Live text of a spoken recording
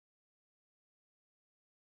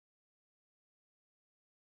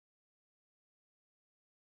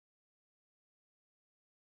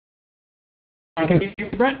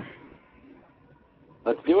Brent?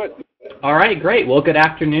 Let's do it. All right, great. Well, good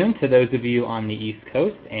afternoon to those of you on the East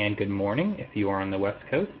Coast, and good morning if you are on the West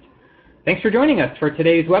Coast. Thanks for joining us for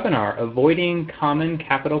today's webinar, Avoiding Common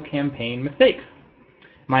Capital Campaign Mistakes.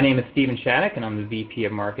 My name is Stephen Shattuck, and I'm the VP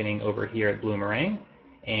of Marketing over here at Bloomerang,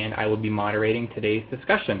 and I will be moderating today's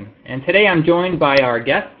discussion. And today I'm joined by our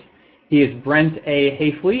guest. He is Brent A.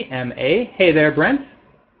 Hafele, M.A. Hey there, Brent.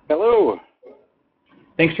 Hello.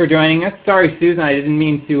 Thanks for joining us. Sorry, Susan, I didn't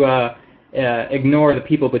mean to ignore the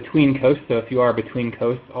people between coasts, so if you are between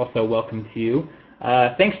coasts, also welcome to you.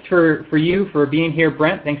 Thanks for you for being here,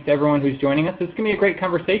 Brent. Thanks to everyone who's joining us. This is going to be a great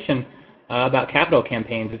conversation about capital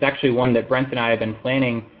campaigns. It's actually one that Brent and I have been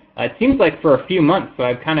planning, it seems like for a few months, so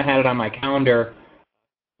I've kind of had it on my calendar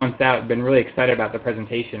months out. I've been really excited about the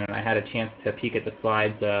presentation, and I had a chance to peek at the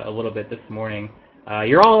slides a little bit this morning.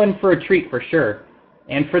 You're all in for a treat for sure.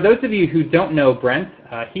 And for those of you who don't know Brent,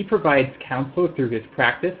 he provides counsel through his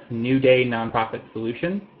practice, New Day Nonprofit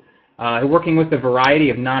Solutions, working with a variety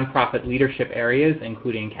of nonprofit leadership areas,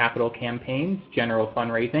 including capital campaigns, general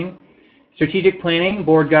fundraising, strategic planning,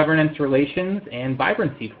 board governance relations, and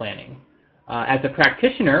vibrancy planning. As a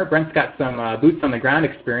practitioner, Brent's got some boots on the ground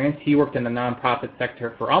experience. He worked in the nonprofit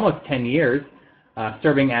sector for almost 10 years,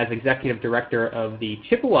 serving as executive director of the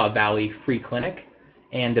Chippewa Valley Free Clinic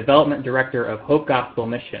and development director of Hope Gospel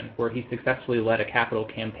Mission, where he successfully led a capital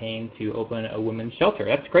campaign to open a women's shelter.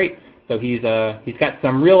 That's great. So he's got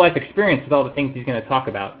some real life experience with all the things he's going to talk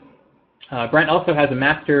about. Brent also has a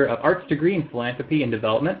Master of Arts degree in Philanthropy and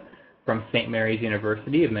Development from St. Mary's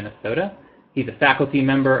University of Minnesota. He's a faculty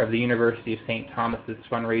member of the University of St. Thomas's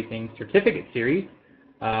Fundraising Certificate Series,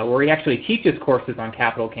 where he actually teaches courses on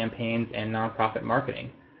capital campaigns and nonprofit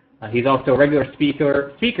marketing. He's also a regular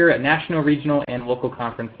speaker at national, regional, and local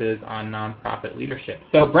conferences on nonprofit leadership.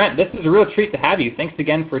 So, Brent, this is a real treat to have you. Thanks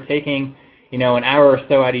again for taking, an hour or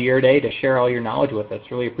so out of your day to share all your knowledge with us.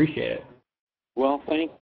 Really appreciate it. Well,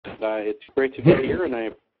 thanks. It's great to be here, and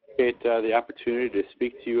I appreciate the opportunity to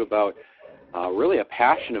speak to you about really a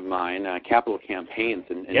passion of mine, capital campaigns,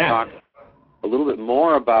 and talk a little bit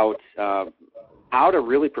more about how to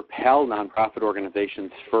really propel nonprofit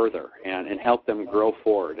organizations further and help them grow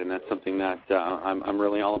forward. And that's something that I'm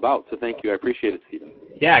really all about. So thank you. I appreciate it, Stephen.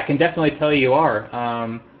 Yeah, I can definitely tell you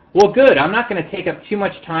are. Well, good. I'm not going to take up too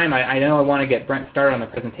much time. I know I want to get Brent started on the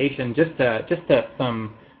presentation. Just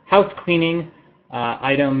some house cleaning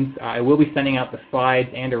items. I will be sending out the slides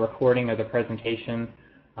and a recording of the presentation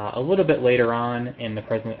a little bit later on in the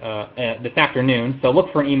this afternoon. So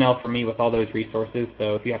look for an email from me with all those resources.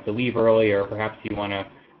 So if you have to leave early or perhaps you want to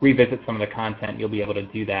revisit some of the content, you'll be able to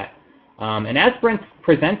do that. And as Brent's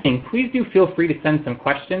presenting, please do feel free to send some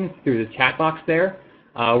questions through the chat box there.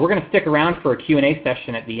 We're going to stick around for a Q&A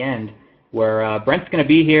session at the end where Brent's going to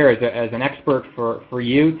be here as an expert for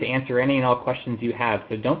you to answer any and all questions you have.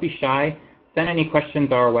 So don't be shy. Send any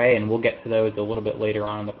questions our way, and we'll get to those a little bit later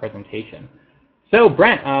on in the presentation. So,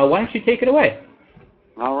 Brent, why don't you take it away?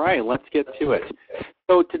 All right, let's get to it.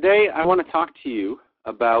 So today I want to talk to you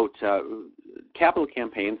about capital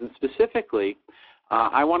campaigns, and specifically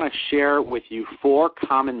I want to share with you 4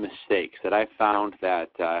 common mistakes that I found that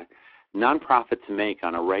nonprofits make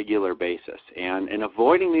on a regular basis. And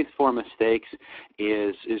avoiding these 4 mistakes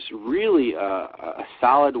is really a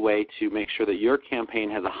solid way to make sure that your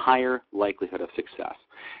campaign has a higher likelihood of success.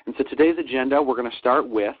 And so today's agenda, we're going to start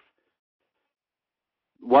with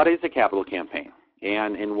what is a capital campaign,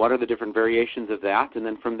 and what are the different variations of that, and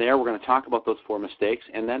then from there we're going to talk about those 4 mistakes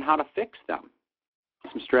and then how to fix them,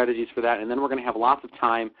 some strategies for that, and then we're going to have lots of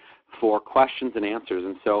time for questions and answers.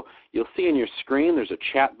 And so you'll see in your screen there's a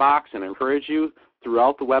chat box, and I encourage you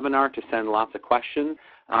throughout the webinar to send lots of questions,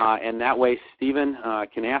 and that way Stephen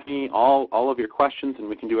can ask me all of your questions, and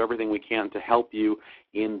we can do everything we can to help you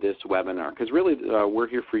in this webinar, because really we're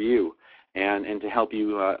here for you and to help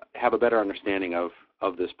you have a better understanding of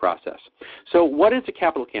this process. So what is a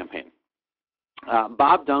capital campaign?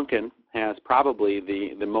 Bob Duncan has probably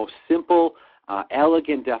the most simple,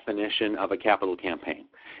 elegant definition of a capital campaign.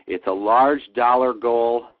 It's a large dollar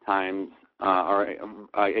goal times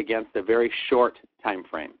against a very short time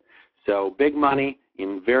frame. So big money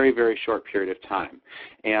in very, very short period of time.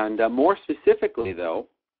 And more specifically, though,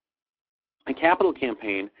 a capital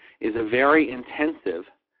campaign is a very intensive,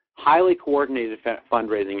 highly coordinated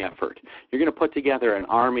fundraising effort. You're going to put together an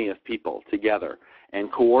army of people together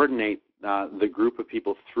and coordinate the group of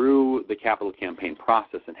people through the capital campaign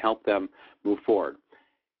process and help them move forward.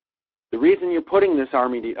 The reason you're putting this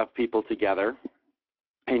army of people together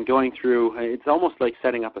and going through, it's almost like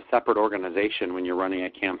setting up a separate organization when you're running a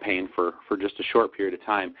campaign for just a short period of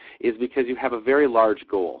time, is because you have a very large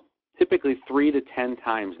goal typically 3 to 10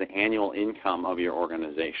 times the annual income of your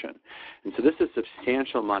organization. And so this is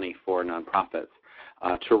substantial money for nonprofits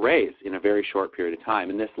to raise in a very short period of time.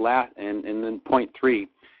 And then point 3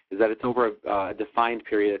 is that it's over a defined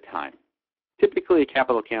period of time. Typically, a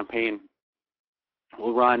capital campaign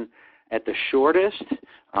will run at the shortest,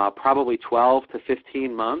 probably 12 to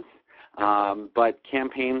 15 months, but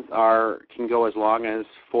campaigns can go as long as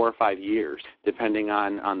 4 or 5 years, depending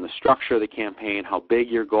on the structure of the campaign, how big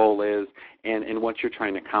your goal is, and what you're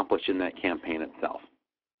trying to accomplish in that campaign itself.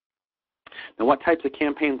 Now, what types of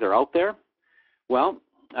campaigns are out there? Well,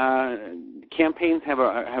 campaigns have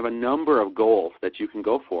a number of goals that you can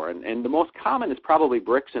go for, and the most common is probably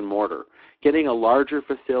bricks and mortar, getting a larger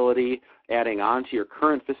facility, adding on to your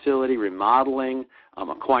current facility, remodeling,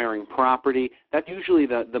 acquiring property. That's usually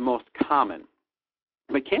the most common.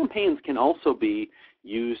 But campaigns can also be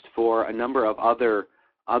used for a number of other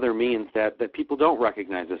means that people don't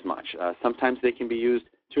recognize as much. Sometimes they can be used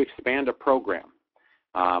to expand a program,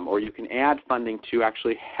 or you can add funding to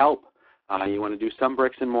actually help. You want to do some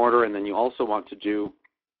bricks and mortar, and then you also want to do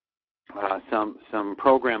some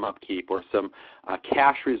program upkeep or some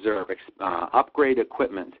cash reserve, upgrade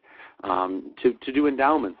equipment, to do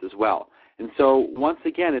endowments as well. And so once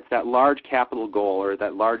again, it's that large capital goal or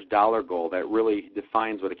that large dollar goal that really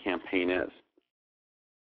defines what a campaign is.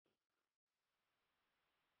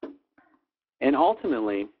 And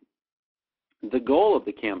ultimately, the goal of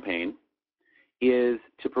the campaign is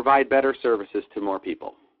to provide better services to more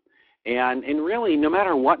people. And really, no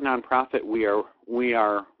matter what nonprofit we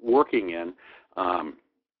are working in,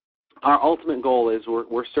 our ultimate goal is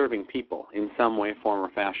we're serving people in some way, form, or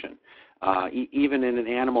fashion. Even in an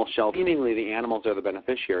animal shelter, seemingly the animals are the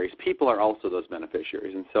beneficiaries. People are also those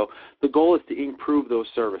beneficiaries. And so the goal is to improve those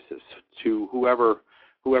services to whoever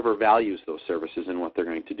values those services and what they're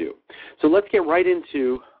going to do. So let's get right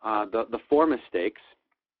into the 4 mistakes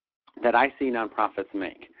that I see nonprofits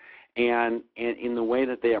make, and in the way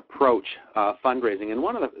that they approach fundraising. And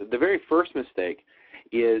one of the very first mistake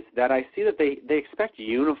is that I see that they expect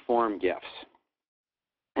uniform gifts.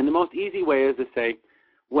 And the most easy way is to say,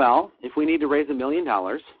 well, if we need to raise $1 million,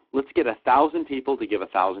 let's get 1,000 people to give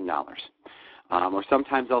 $1,000. Or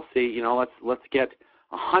sometimes I'll see, let's get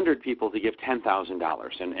 100 people to give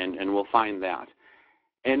 $10,000, and we'll find that.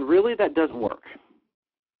 And really, that doesn't work.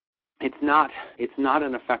 It's not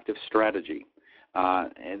an effective strategy.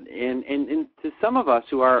 And to some of us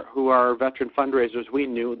who are veteran fundraisers, we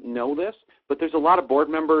know this, but there's a lot of board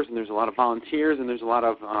members, and there's a lot of volunteers, and there's a lot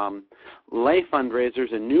of lay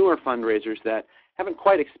fundraisers and newer fundraisers that haven't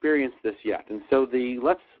quite experienced this yet. And so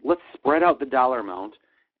let's spread out the dollar amount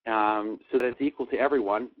so that it's equal to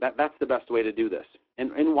everyone. That's the best way to do this.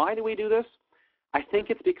 And why do we do this? I think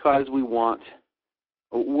it's because we're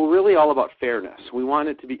really all about fairness. We want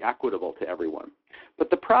it to be equitable to everyone. But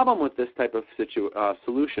the problem with this type of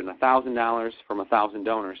solution, $1,000 from 1,000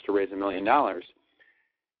 donors to raise $1 million,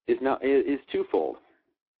 is twofold.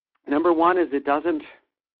 Number one is it doesn't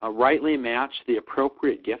rightly match the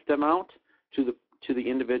appropriate gift amount to the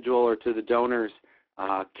individual or to the donor's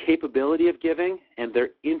capability of giving and their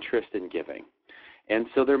interest in giving. And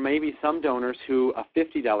so there may be some donors who a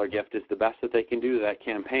 $50 gift is the best that they can do to that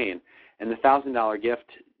campaign, and the $1,000 gift,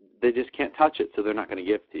 they just can't touch it, so they're not going to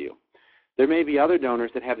give to you. There may be other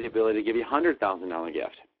donors that have the ability to give you a $100,000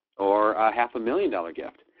 gift or a $500,000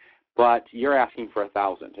 gift, but you're asking for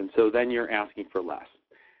 $1,000, and so then you're asking for less.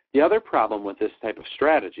 The other problem with this type of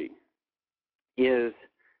strategy is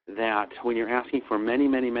that when you're asking for many,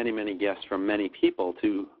 many, many, many gifts from many people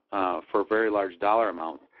for very large dollar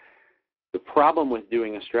amounts, the problem with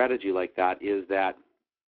doing a strategy like that is that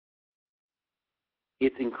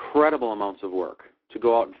it's incredible amounts of work to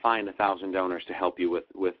go out and find 1,000 donors to help you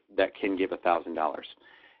with that can give $1,000.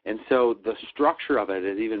 And so the structure of it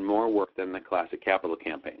is even more work than the classic capital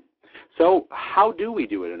campaign. So how do we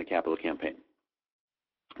do it in a capital campaign?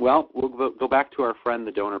 Well, we'll go back to our friend,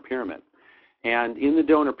 the donor pyramid. And in the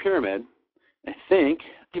donor pyramid, I think,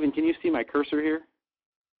 Stephen, can you see my cursor here?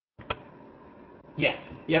 Yes.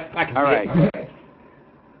 Yep, I can All see right. it.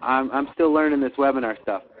 I'm still learning this webinar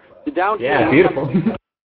stuff. So down Yeah, here, beautiful.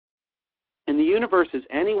 in the universe is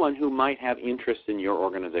anyone who might have interest in your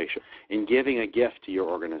organization, in giving a gift to your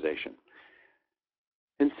organization.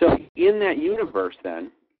 And so in that universe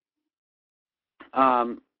then,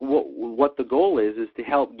 what the goal is to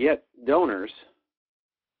help get donors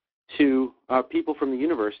to people from the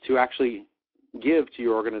universe to actually give to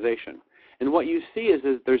your organization. And what you see is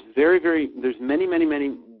that there's many, many,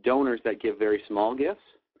 many donors that give very small gifts,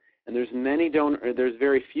 and there's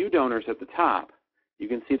very few donors at the top. You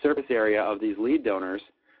can see the surface area of these lead donors.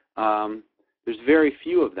 There's very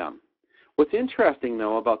few of them What's interesting,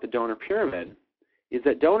 though, about the donor pyramid is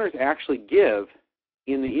that donors actually give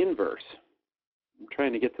in the inverse. I'm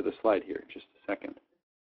trying to get to the slide here, just a second.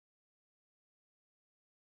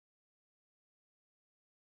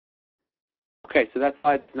 Okay, so that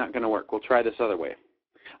slide's not going to work. We'll try this other way.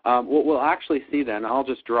 What we'll actually see then, I'll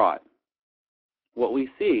just draw it. What we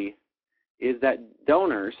see is that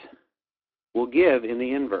donors will give in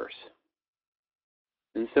the inverse.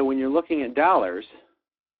 And so when you're looking at dollars,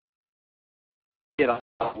 you get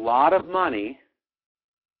a lot of money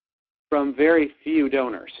from very few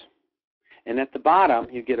donors. And at the bottom,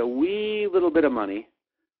 you get a wee little bit of money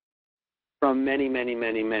from many, many,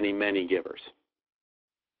 many, many, many givers.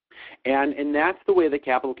 And that's the way the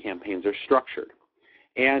capital campaigns are structured.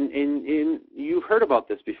 And you've heard about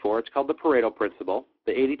this before. It's called the Pareto principle,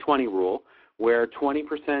 the 80-20 rule, where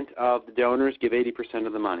 20% of the donors give 80%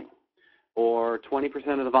 of the money, or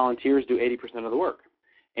 20% of the volunteers do 80% of the work.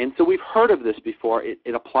 And so we've heard of this before. It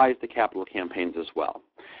applies to capital campaigns as well.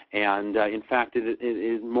 And in fact, it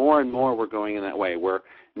is more and more we're going in that way, where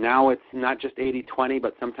now it's not just 80-20,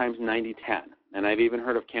 but sometimes 90-10. And I've even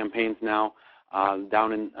heard of campaigns now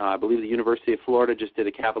down in, I believe the University of Florida just did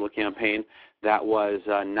a capital campaign that was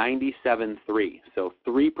 97-3. So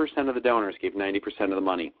 3% of the donors gave 90% of the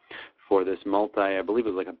money for this I believe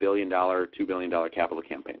it was like $1 billion, $2 billion capital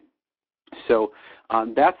campaign. So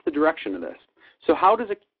that's the direction of this. So how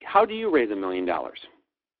do you raise $1 million?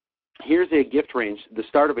 Here's a gift range, the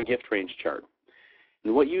start of a gift range chart.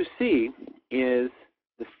 And what you see is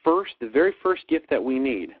the very first gift that we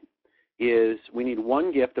need is we need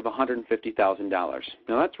one gift of $150,000.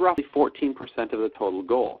 Now that's roughly 14% of the total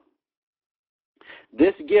goal.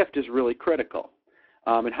 This gift is really critical.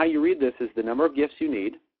 And how you read this is the number of gifts you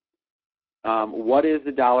need, what is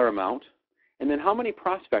the dollar amount, and then how many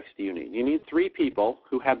prospects do you need? You need 3 people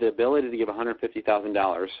who have the ability to give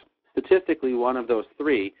 $150,000. Statistically, one of those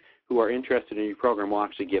 3 who are interested in your program will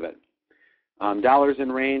actually give it. Dollars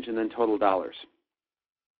in range and then total dollars.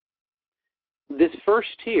 This first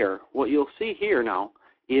tier, what you'll see here now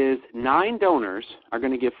is 9 donors are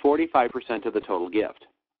going to give 45% of the total gift.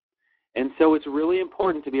 And so it's really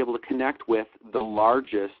important to be able to connect with the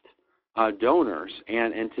largest donors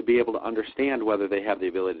and to be able to understand whether they have the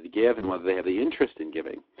ability to give and whether they have the interest in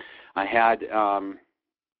giving. I had the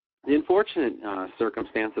unfortunate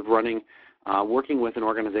circumstance of working with an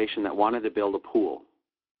organization that wanted to build a pool.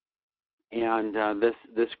 And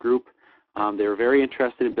this group, they were very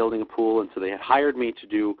interested in building a pool, and so they had hired me to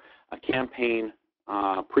do a campaign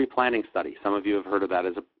pre-planning study. Some of you have heard of that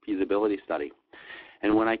as a feasibility study.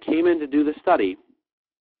 And when I came in to do the study,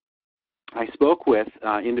 I spoke with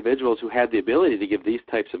individuals who had the ability to give these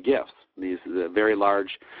types of gifts, these very large,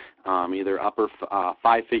 either upper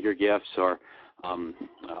 5-figure gifts or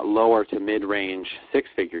lower to mid-range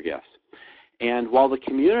 6-figure gifts. And while the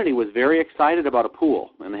community was very excited about a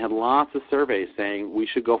pool, and they had lots of surveys saying we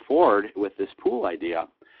should go forward with this pool idea,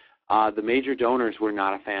 the major donors were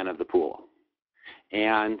not a fan of the pool.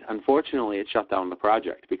 And unfortunately, it shut down the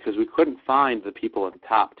project because we couldn't find the people at the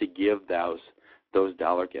top to give those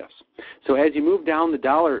dollar gifts. So as you move down the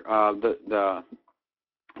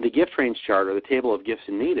gift range chart, or the table of gifts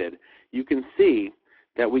needed, you can see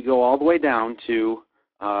that we go all the way down to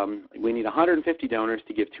we need 150 donors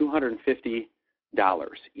to give $250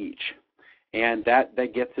 each. And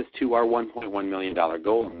that gets us to our $1.1 million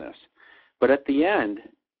goal in this. But at the end,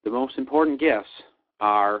 the most important gifts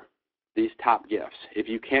are these top gifts. If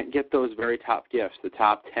you can't get those very top gifts, the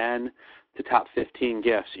top 10 to top 15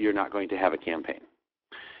 gifts, you're not going to have a campaign.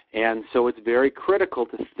 And so it's very critical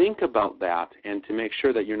to think about that and to make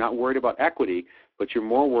sure that you're not worried about equity, but you're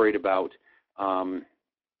more worried about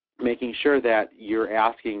making sure that you're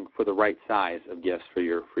asking for the right size of gifts for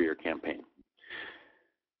your campaign.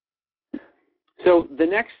 So the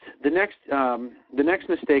next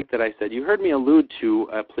mistake that I said, you heard me allude to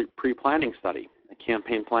a pre-planning study, a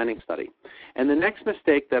campaign planning study, and the next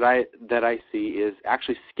mistake that I see is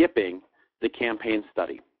actually skipping the campaign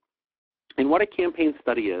study. And what a campaign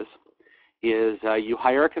study is you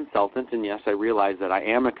hire a consultant, and yes, I realize that I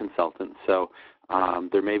am a consultant, so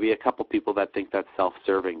there may be a couple people that think that's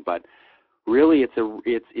self-serving, but really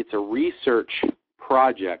it's a research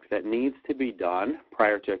project that needs to be done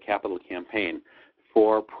prior to a capital campaign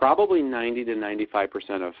for probably 90 to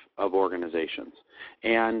 95% of organizations.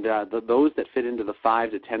 And those that fit into the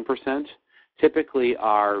 5 to 10% typically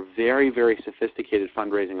are very, very sophisticated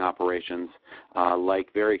fundraising operations,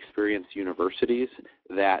 like very experienced universities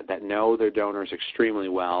that know their donors extremely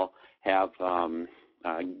well, have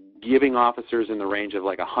giving officers in the range of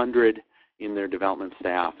like 100 in their development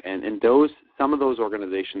staff, and some of those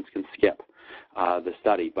organizations can skip the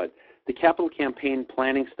study. But the capital campaign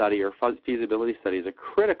planning study or feasibility study is a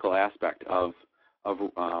critical aspect of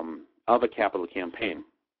a capital campaign.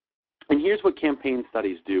 And here's what campaign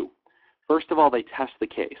studies do. First of all, they test the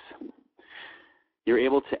case. You're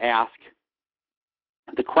able to ask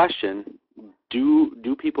the question,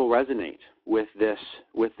 do people resonate with this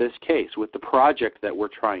case, with the project that we're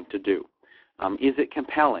trying to do? Is it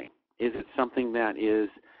compelling? Is it something that is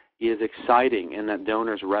exciting and that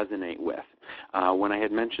donors resonate with? When I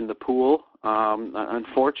had mentioned the pool,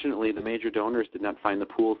 unfortunately the major donors did not find the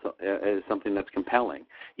pool as something that's compelling,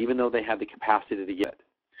 even though they had the capacity to get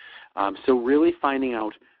it. So really finding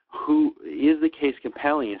out who is the case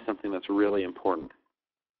compelling is something that's really important,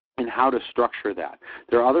 and how to structure that.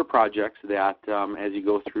 There are other projects that as you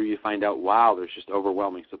go through you find out, wow, there's just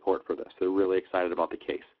overwhelming support for this. They're really excited about the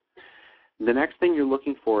case. The next thing you're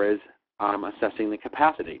looking for is assessing the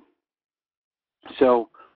capacity. So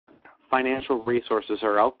financial resources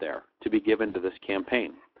are out there to be given to this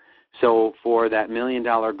campaign. So for that $1 million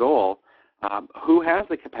goal, who has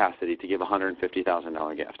the capacity to give a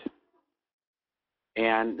 $150,000 gift?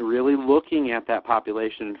 And really looking at that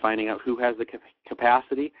population and finding out who has the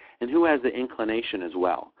capacity and who has the inclination as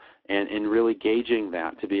well, and really gauging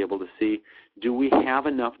that to be able to see, do we have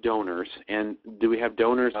enough donors, and do we have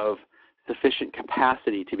donors of sufficient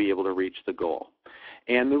capacity to be able to reach the goal?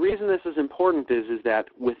 And the reason this is important is that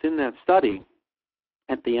within that study,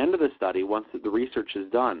 at the end of the study, once the research is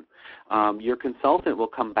done, your consultant will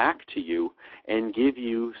come back to you and give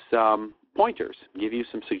you some pointers, give you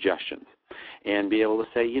some suggestions, and be able to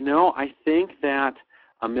say, you know, I think that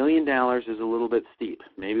 $1 million is a little bit steep.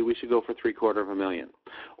 Maybe we should go for $750,000.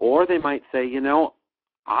 Or they might say, you know,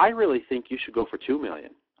 I really think you should go for $2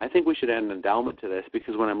 million. I think we should add an endowment to this,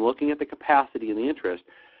 because when I'm looking at the capacity and the interest,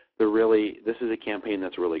 this is a campaign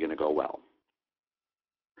that's really going to go well.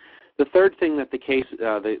 The third thing that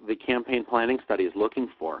the campaign planning study is looking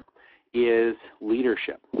for is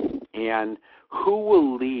leadership, and who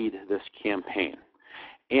will lead this campaign.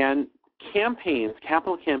 And campaigns,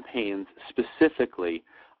 capital campaigns specifically,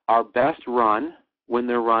 are best run when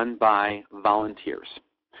they're run by volunteers,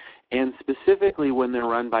 and specifically when they're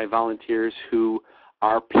run by volunteers who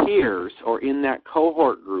are peers or in that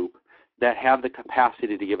cohort group that have the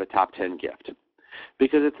capacity to give a top 10 gift.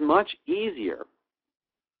 Because it's much easier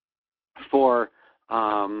for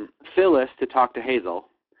Phyllis to talk to Hazel,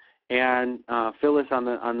 and Phyllis on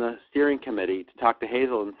the steering committee to talk to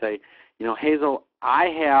Hazel and say, you know, Hazel,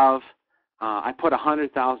 I put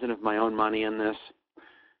 $100,000 of my own money in this.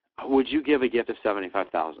 Would you give a gift of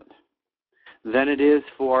 $75,000? Than it is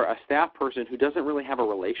for a staff person who doesn't really have a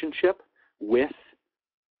relationship with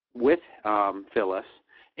Phyllis,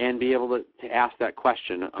 and be able to ask that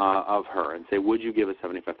question of her and say, would you give a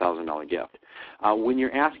 $75,000 gift? When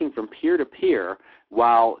you're asking from peer to peer,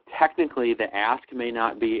 while technically the ask may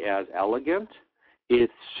not be as elegant,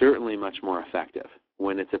 it's certainly much more effective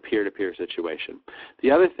when it's a peer-to-peer situation. The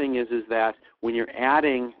other thing is that when you're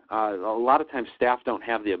adding, a lot of times staff don't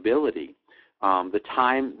have the ability, the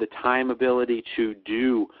time ability to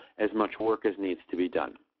do as much work as needs to be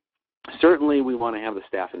done. Certainly we want to have the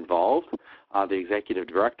staff involved, the executive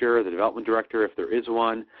director, the development director if there is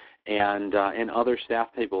one, and other staff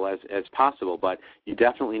people as possible, but you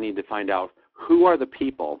definitely need to find out who are the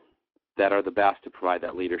people that are the best to provide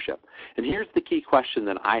that leadership. And here's the key question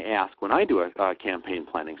that I ask when I do a campaign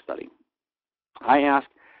planning study. I ask,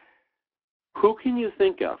 who can you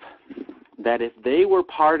think of that if they were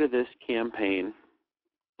part of this campaign,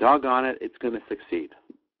 doggone it, it's going to succeed?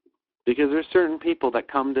 Because there's certain people that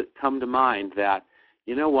come to mind that,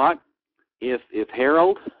 you know what, if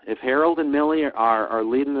Harold and Millie are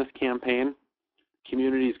leading this campaign,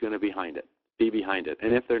 community is going to be behind it.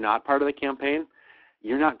 And if they're not part of the campaign,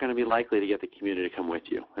 you're not going to be likely to get the community to come with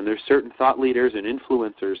you. And there's certain thought leaders and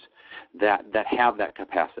influencers that have that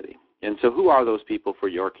capacity. And so who are those people for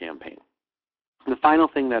your campaign? The final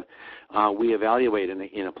thing that we evaluate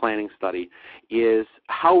in a planning study is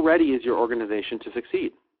how ready is your organization to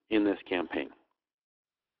succeed in this campaign.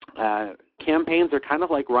 Campaigns are kind of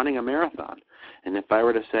like running a marathon. And if I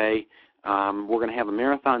were to say, we're going to have a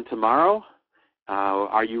marathon tomorrow,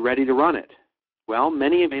 are you ready to run it? Well,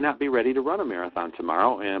 many may not be ready to run a marathon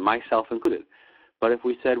tomorrow, and myself included. But if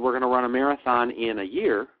we said we're going to run a marathon in a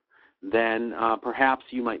year, then perhaps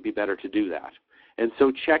you might be better to do that. And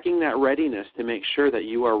so checking that readiness to make sure that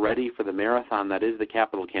you are ready for the marathon that is the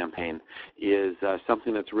capital campaign is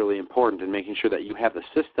something that's really important, and making sure that you have the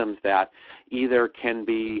systems that either can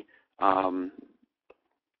be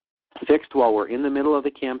fixed while we're in the middle of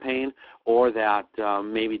the campaign, or that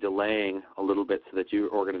maybe delaying a little bit so that your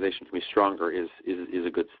organization can be stronger is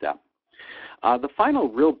a good step. The final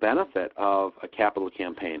real benefit of a capital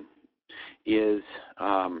campaign is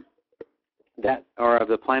of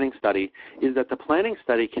the planning study, is that the planning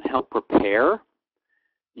study can help prepare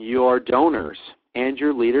your donors and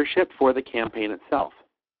your leadership for the campaign itself.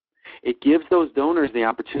 It gives those donors the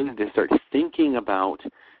opportunity to start thinking about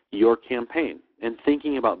your campaign and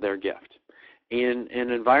thinking about their gift in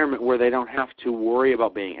an environment where they don't have to worry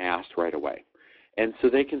about being asked right away. And so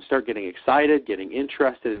they can start getting excited, getting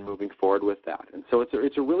interested, and moving forward with that. And so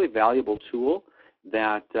it's a really valuable tool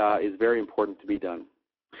that is very important to be done.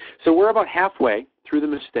 So we're about halfway through the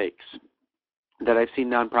mistakes that I've seen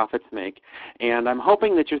nonprofits make, and I'm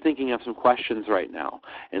hoping that you're thinking of some questions right now.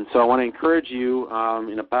 And so I want to encourage you,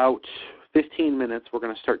 in about 15 minutes, we're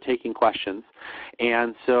going to start taking questions.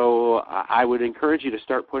 And so I would encourage you to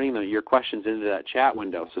start putting your questions into that chat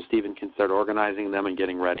window so Stephen can start organizing them and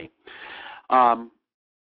getting ready.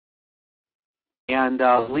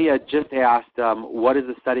 Leah just asked, what is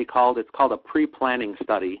the study called? It's called a pre-planning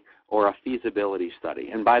study or a feasibility study.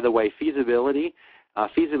 And by the way, feasibility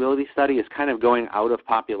study is kind of going out of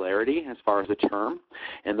popularity as far as a term.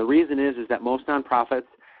 And the reason is that most nonprofits,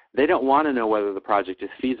 they don't want to know whether the project is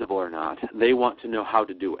feasible or not. They want to know how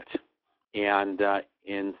to do it. And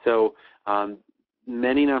so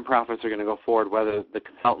many nonprofits are going to go forward whether the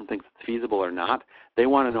consultant thinks it's feasible or not. They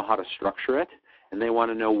want to know how to structure it, and they want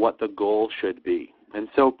to know what the goal should be. And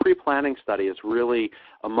so pre-planning study is really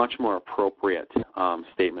a much more appropriate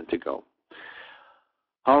statement to go.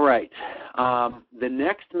 All right. The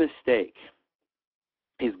next mistake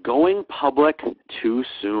is going public too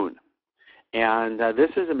soon. And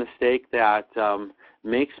this is a mistake that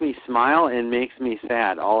makes me smile and makes me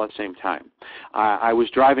sad all at the same time. I was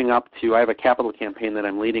driving up to, I have a capital campaign that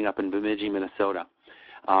I'm leading up in Bemidji, Minnesota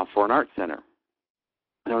for an art center.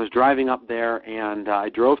 And I was driving up there, and I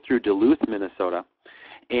drove through Duluth, Minnesota.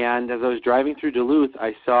 And as I was driving through Duluth,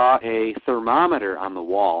 I saw a thermometer on the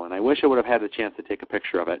wall, and I wish I would have had the chance to take a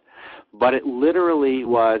picture of it. But it literally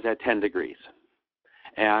was at 10 degrees.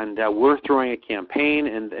 And we're throwing a campaign,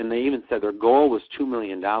 and they even said their goal was $2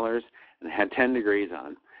 million, and it had 10 degrees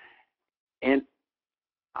on. And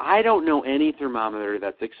I don't know any thermometer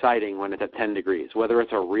that's exciting when it's at 10 degrees, whether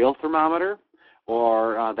it's a real thermometer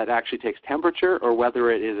or that actually takes temperature, or whether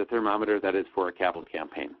it is a thermometer that is for a capital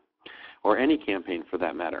campaign, or any campaign for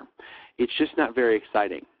that matter. It's just not very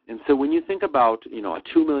exciting. And so when you think about, a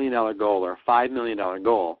 $2 million goal or a $5 million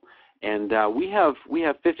goal, and we have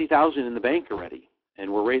 $50,000 in the bank already,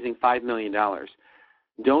 and we're raising $5 million,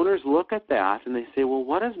 donors look at that and they say, well,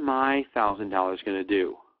 what is my $1,000 going to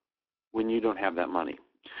do when you don't have that money?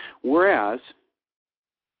 Whereas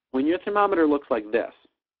when your thermometer looks like this,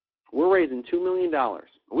 we're raising $2 million.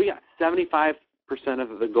 We got 75%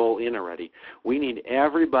 of the goal in already. We need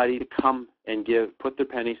everybody to come and put their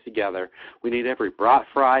pennies together. We need every brat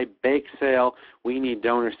fry, bake sale. We need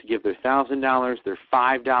donors to give their $1,000, their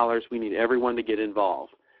 $5. We need everyone to get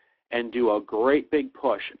involved and do a great big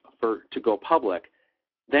push to go public.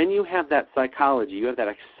 Then you have that psychology, you have that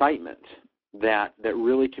excitement that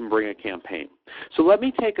really can bring a campaign. So let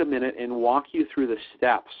me take a minute and walk you through the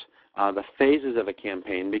steps, the phases of a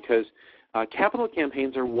campaign, because capital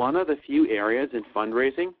campaigns are one of the few areas in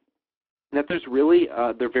fundraising that there's really,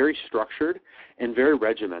 they're very structured and very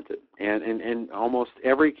regimented, and almost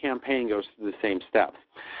every campaign goes through the same steps.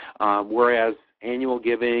 Whereas annual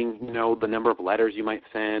giving, the number of letters you might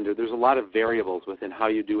send, or there's a lot of variables within how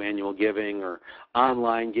you do annual giving or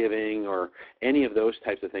online giving or any of those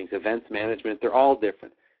types of things, events management, they're all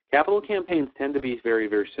different. Capital campaigns tend to be very,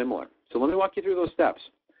 very similar. So let me walk you through those steps.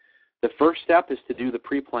 The first step is to do the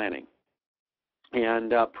pre-planning.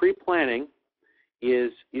 And pre-planning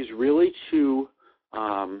is really the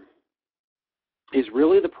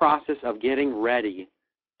process of getting ready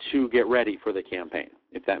to get ready for the campaign,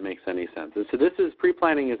 if that makes any sense. And so this is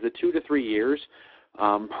pre-planning is the 2 to 3 years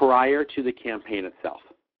prior to the campaign itself,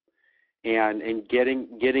 and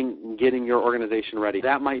getting your organization ready.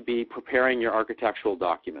 That might be preparing your architectural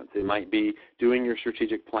documents. It might be doing your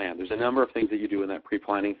strategic plan. There's a number of things that you do in that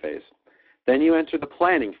pre-planning phase. Then you enter the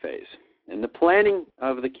planning phase. And the planning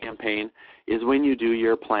of the campaign is when you do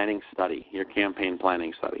your planning study, your campaign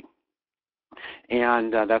planning study.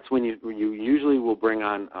 And that's when you usually will bring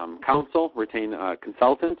on counsel, retain a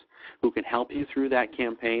consultant who can help you through that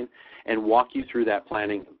campaign and walk you through that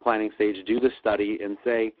planning stage, do the study, and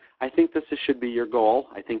say, I think this should be your goal.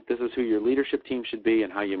 I think this is who your leadership team should be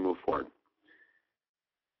and how you move forward.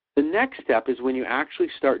 The next step is when you actually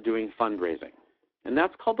start doing fundraising, and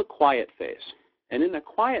that's called the quiet phase. And in the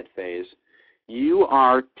quiet phase, you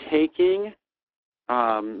are taking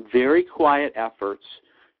very quiet efforts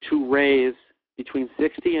to raise between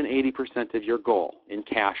 60 and 80% of your goal in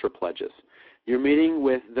cash or pledges. You're meeting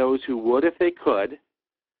with those who would, if they could,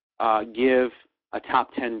 give a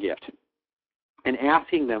top 10 gift and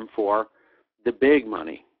asking them for the big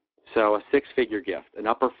money. So a 6-figure gift, an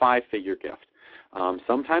upper 5-figure gift,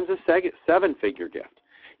 sometimes a 7-figure gift.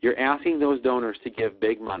 You're asking those donors to give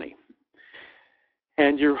big money.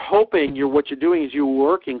 And you're hoping, what you're doing is you're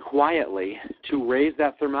working quietly to raise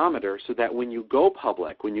that thermometer so that when you go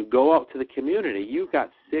public, when you go out to the community, you've got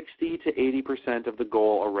 60 to 80% of the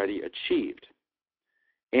goal already achieved.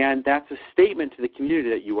 And that's a statement to the community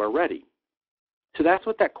that you are ready. So that's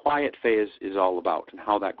what that quiet phase is all about and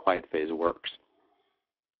how that quiet phase works.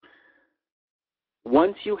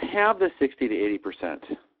 Once you have the 60 to 80%,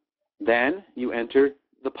 then you enter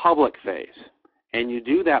the public phase. And you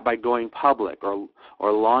do that by going public or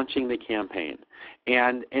launching the campaign.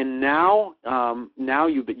 And now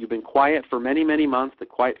you've been quiet for many, many months. The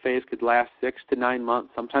quiet phase could last 6 to 9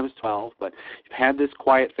 months, sometimes 12. But you've had this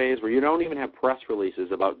quiet phase where you don't even have press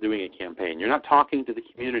releases about doing a campaign. You're not talking to the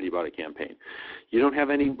community about a campaign. You don't have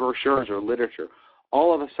any brochures or literature.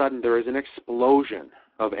 All of a sudden there is an explosion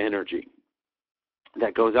of energy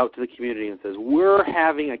that goes out to the community and says, we're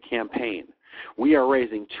having a campaign. We are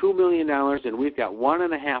raising $2 million and we've got $1.5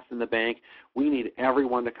 million in the bank. We need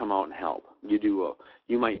everyone to come out and help.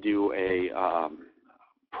 You might do a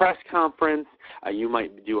press conference. You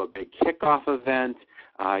might do a big kickoff event.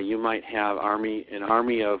 You might have an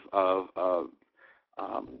army of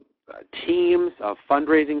teams, of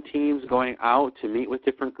fundraising teams going out to meet with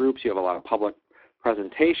different groups. You have a lot of public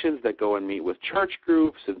presentations that go and meet with church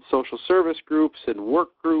groups and social service groups and work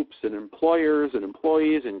groups and employers and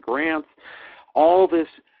employees and grants, all this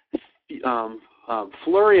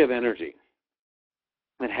flurry of energy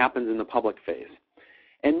that happens in the public phase.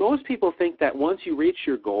 And most people think that once you reach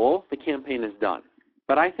your goal, the campaign is done.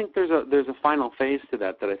 But I think there's a final phase to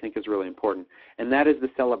that I think is really important, and that is the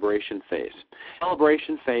celebration phase.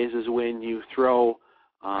 Celebration phase is when you throw,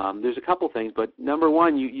 there's a couple things, but number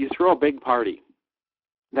one, you throw a big party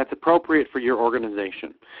that's appropriate for your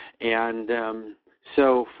organization. And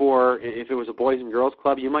so if it was a Boys and Girls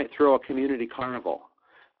Club, you might throw a community carnival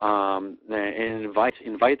and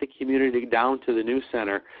invite the community down to the news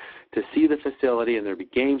center to see the facility, and there'll be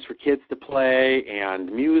games for kids to play and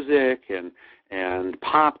music and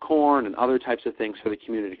popcorn and other types of things for the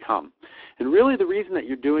community to come. And really the reason that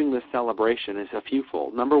you're doing this celebration is a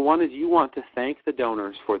fewfold. Number one is you want to thank the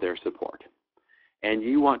donors for their support. And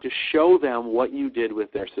you want to show them what you did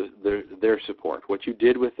with their support, what you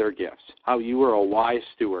did with their gifts, how you were a wise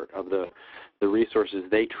steward of the resources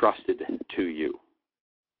they trusted to you.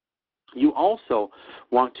 You also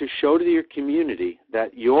want to show to your community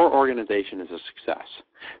that your organization is a success.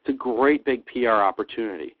 It's a great big PR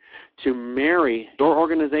opportunity to marry your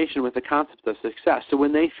organization with the concept of success. So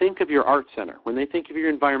when they think of your art center, when they think of your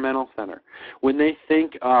environmental center, when they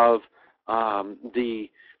think of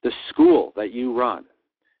the school that you run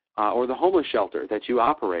or the homeless shelter that you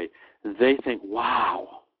operate, they think,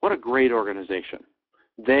 wow, what a great organization.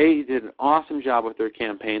 They did an awesome job with their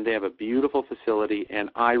campaign. They have a beautiful facility, and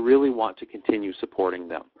I really want to continue supporting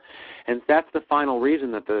them. And that's the final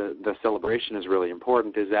reason that the celebration is really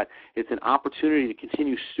important, is that it's an opportunity to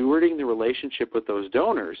continue stewarding the relationship with those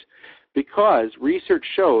donors, because research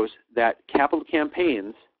shows that capital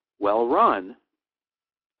campaigns, well run,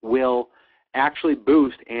 will actually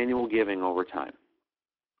boost annual giving over time.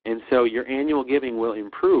 And so your annual giving will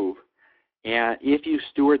improve and if you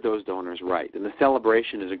steward those donors right. And the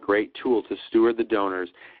celebration is a great tool to steward the donors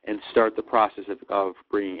and start the process of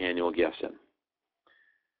bringing annual gifts in.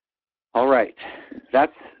 All right,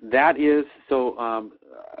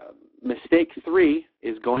 mistake 3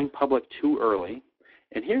 is going public too early.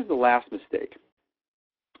 And here's the last mistake.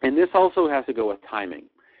 And this also has to go with timing.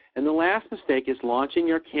 And the last mistake is launching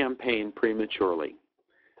your campaign prematurely.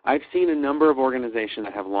 I've seen a number of organizations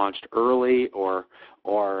that have launched early or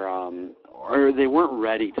they weren't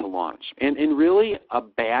ready to launch. And really, a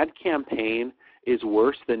bad campaign is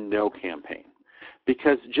worse than no campaign.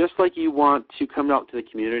 Because just like you want to come out to the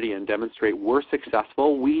community and demonstrate we're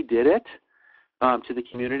successful, we did it to the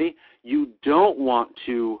community, you don't want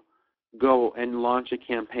to go and launch a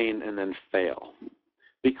campaign and then fail,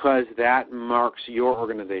 because that marks your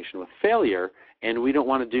organization with failure, and we don't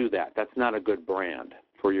want to do that. That's not a good brand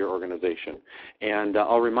for your organization. And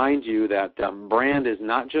I'll remind you that brand is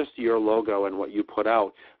not just your logo and what you put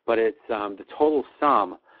out, but it's the total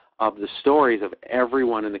sum of the stories of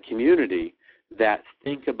everyone in the community that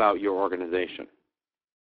think about your organization.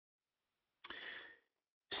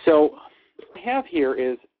 So what I have here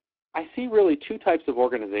is I see really two types of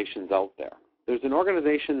organizations out there. There's an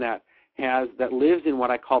organization that that lives in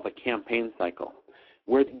what I call the campaign cycle,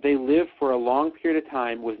 where they live for a long period of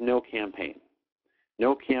time with no campaign.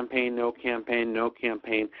 No campaign, no campaign, no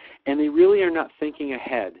campaign, and they really are not thinking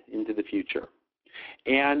ahead into the future.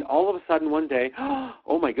 And all of a sudden one day,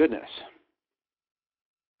 oh my goodness,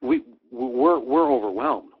 we're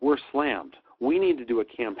overwhelmed, we're slammed. We need to do a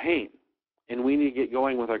campaign, and we need to get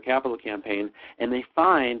going with our capital campaign, and they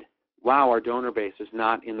find, wow, our donor base is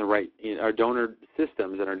not in the right, our donor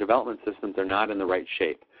systems and our development systems are not in the right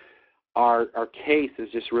shape. Our case is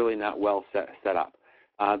just really not well set up.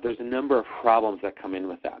 There's a number of problems that come in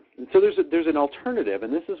with that. And so there's an alternative,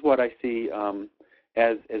 and this is what I see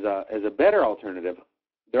as a better alternative.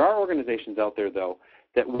 There are organizations out there, though,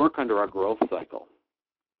 that work under our growth cycle.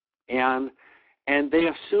 And they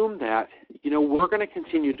assume that, we're going to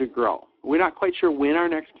continue to grow. We're not quite sure when our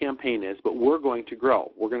next campaign is, but we're going to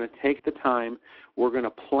grow. We're going to take the time. We're going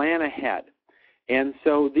to plan ahead. And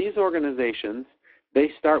so these organizations,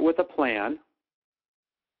 they start with a plan,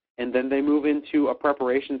 and then they move into a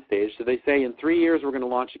preparation stage. So they say, in 3 years, we're going to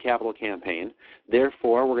launch a capital campaign.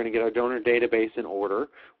 Therefore, we're going to get our donor database in order.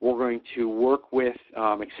 We're going to work with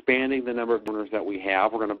expanding the number of donors that we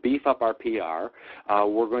have. We're going to beef up our PR.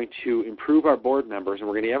 We're going to improve our board members, and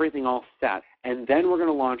we're going to get everything all set. And then we're going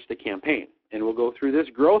to launch the campaign. And we'll go through this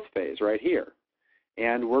growth phase right here.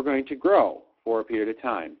 And we're going to grow for a period of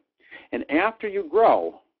time. And after you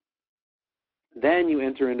grow, then you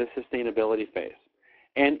enter into sustainability phase.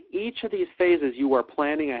 And each of these phases you are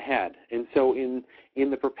planning ahead. And so in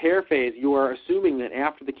the prepare phase, you are assuming that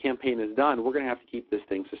after the campaign is done, we're going to have to keep this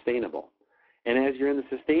thing sustainable. And as you're in the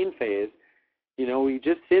sustain phase, we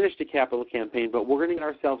just finished a capital campaign, but we're going to get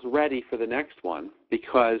ourselves ready for the next one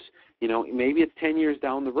because, maybe it's 10 years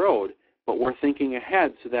down the road, but we're thinking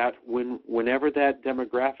ahead so that whenever that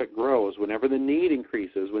demographic grows, whenever the need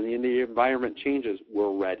increases, when the environment changes,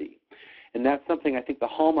 we're ready. And that's something I think the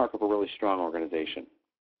hallmark of a really strong organization.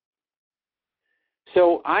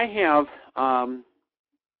 So I have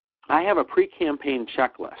a pre-campaign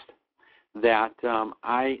checklist that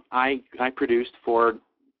I produced for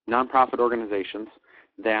nonprofit organizations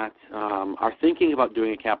that are thinking about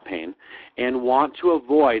doing a campaign and want to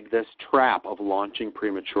avoid this trap of launching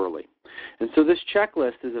prematurely. And so this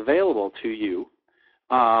checklist is available to you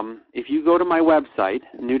if you go to my website,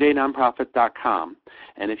 newdaynonprofit.com,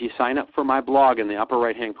 and if you sign up for my blog in the upper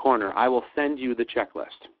right-hand corner, I will send you the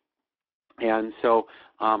checklist. And so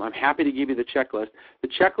I'm happy to give you the checklist. The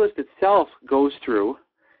checklist itself goes through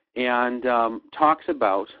and talks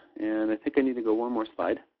about, and I think I need to go one more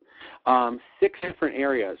slide, 6 different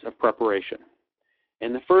areas of preparation.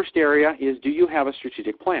 And the first area is, do you have a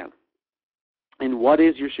strategic plan? And what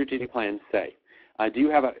is your strategic plan say? Do you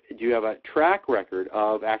have a track record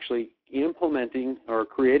of actually implementing or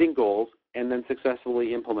creating goals and then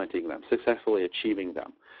successfully implementing them, successfully achieving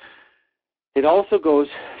them? It also goes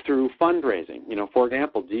through fundraising. For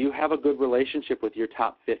example, do you have a good relationship with your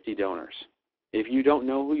top 50 donors? If you don't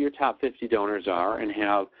know who your top 50 donors are and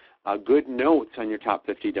have good notes on your top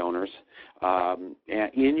 50 donors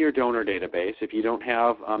in your donor database, if you don't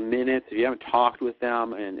have minutes, if you haven't talked with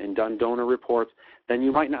them and done donor reports, then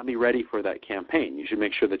you might not be ready for that campaign. You should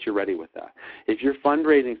make sure that you're ready with that. If your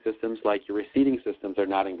fundraising systems, like your receipting systems, are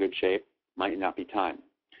not in good shape, might not be time.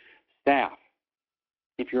 Staff.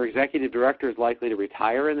 If your executive director is likely to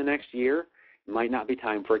retire in the next year, it might not be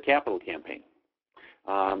time for a capital campaign.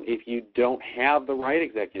 If you don't have the right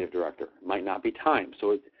executive director, it might not be time.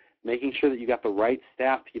 So it's making sure that you got the right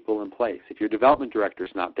staff people in place. If your development director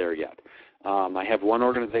is not there yet. I have one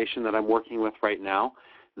organization that I'm working with right now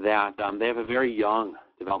that they have a very young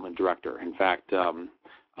development director. In fact,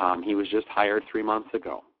 he was just hired 3 months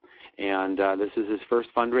ago. And this is his first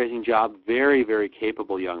fundraising job, very, very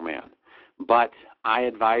capable young man. But I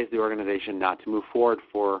advise the organization not to move forward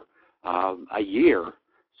for a year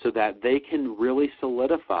so that they can really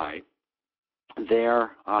solidify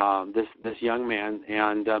their this young man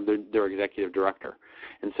and their executive director.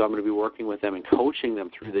 And so I'm going to be working with them and coaching them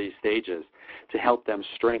through these stages to help them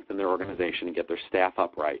strengthen their organization and get their staff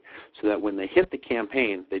up right so that when they hit the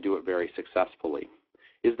campaign, they do it very successfully.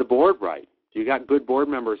 Is the board right? Do you got good board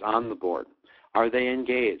members on the board? Are they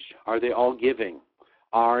engaged? Are they all giving?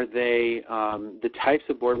 Are they the types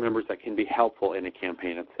of board members that can be helpful in a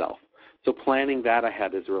campaign itself? So planning that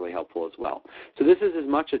ahead is really helpful as well. So this is as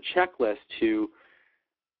much a checklist to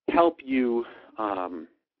help you,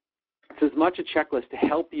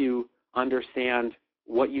 understand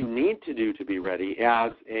what you need to do to be ready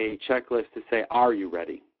as a checklist to say, are you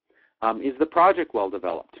ready? Is the project well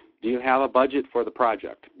developed? Do you have a budget for the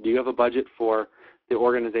project? Do you have a budget for the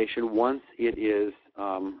organization once it is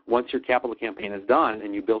once your capital campaign is done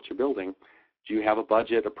and you built your building, do you have a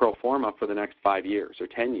budget, a pro forma for the next 5 years or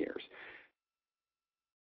 10 years?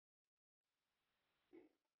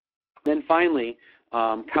 Then finally,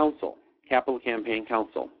 counsel, capital campaign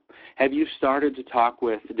counsel. Have you started to talk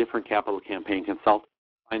with different capital campaign consultants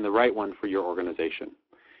to find the right one for your organization?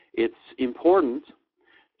 It's important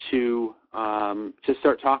to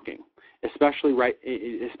start talking, especially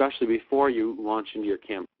before you launch into your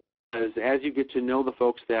campaign. As you get to know the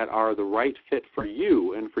folks that are the right fit for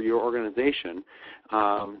you and for your organization,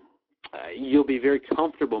 you'll be very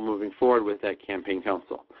comfortable moving forward with that campaign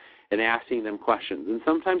counsel and asking them questions. And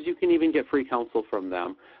sometimes you can even get free counsel from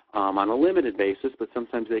them on a limited basis, but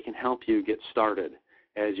sometimes they can help you get started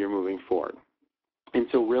as you're moving forward. And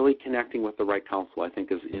so really connecting with the right counsel, I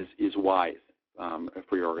think, is wise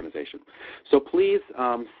for your organization. So please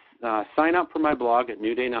sign up for my blog at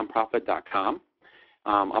newdaynonprofit.com,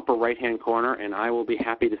 upper right-hand corner, and I will be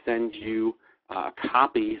happy to send you a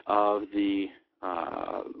copy of the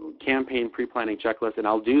campaign pre-planning checklist, and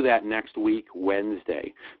I'll do that next week,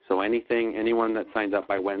 Wednesday. So anyone that signs up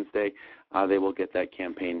by Wednesday, they will get that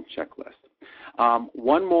campaign checklist.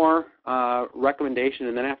 One more recommendation,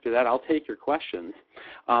 and then after that, I'll take your questions.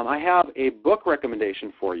 I have a book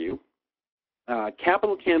recommendation for you,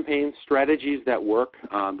 Capital Campaign Strategies That Work,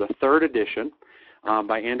 the 3rd edition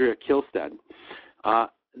by Andrea Kilstead.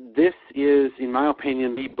 This is, in my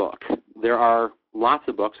opinion, the book. There are lots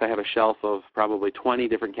of books. I have a shelf of probably 20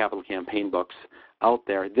 different capital campaign books out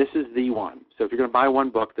there. This is the one. So if you're going to buy one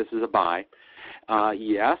book, this is a buy.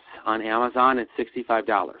 Yes, on Amazon it's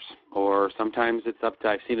 $65, or sometimes it's up to,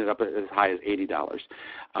 I've seen it up as high as $80.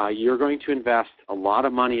 You're going to invest a lot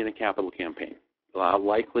of money in a capital campaign,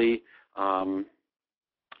 likely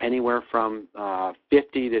anywhere from $50,000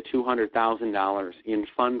 to $200,000 in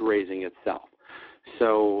fundraising itself.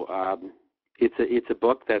 So it's a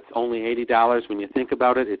book that's only $80. When you think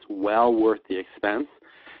about it, it's well worth the expense.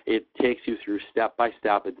 It takes you through step by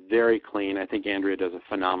step. It's very clean. I think Andrea does a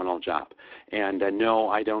phenomenal job. And no,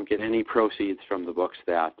 I don't get any proceeds from the books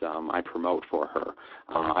that I promote for her.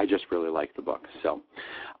 I just really like the book. So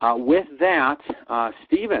with that,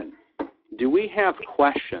 Stephen, do we have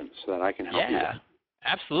questions that I can help you with? Yeah,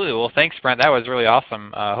 absolutely. Well, thanks, Brent. That was really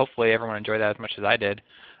awesome. Hopefully everyone enjoyed that as much as I did.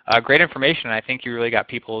 Great information. I think you really got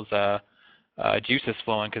people's juices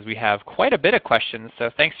flowing, because we have quite a bit of questions. So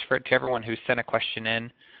thanks to everyone who sent a question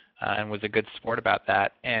in and was a good sport about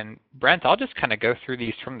that. And Brent, I'll just kind of go through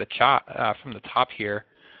these from the top here.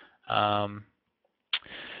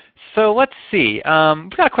 So let's see. We've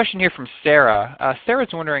got a question here from Sarah.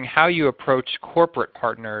 Sarah's wondering how you approach corporate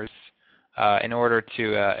partners in order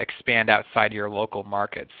to expand outside your local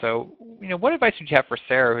market. So, what advice would you have for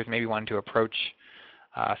Sarah, who's maybe wanting to approach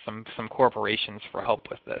some corporations for help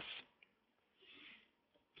with this?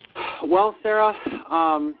 Well, Sarah,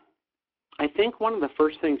 I think one of the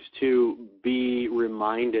first things to be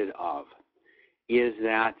reminded of is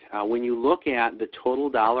that when you look at the total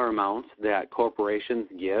dollar amounts that corporations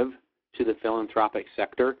give to the philanthropic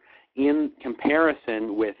sector in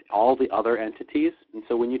comparison with all the other entities, and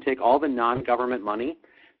so when you take all the non-government money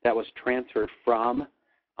that was transferred from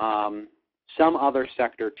some other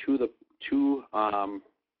sector to the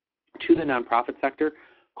nonprofit sector,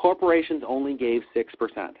 corporations only gave 6%.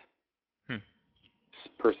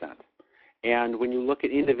 And when you look at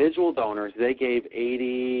individual donors, they gave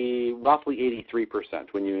roughly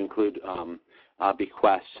 83% when you include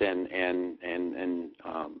bequests and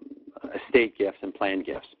estate gifts and planned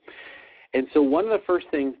gifts. And so one of the first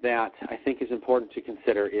things that I think is important to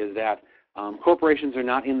consider is that corporations are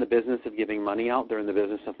not in the business of giving money out. They're in the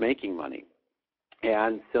business of making money.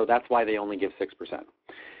 And so that's why they only give 6%.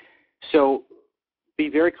 So be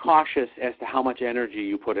very cautious as to how much energy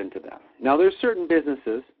you put into that. Now, there's certain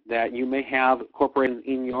businesses that you may have corporations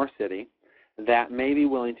in your city that may be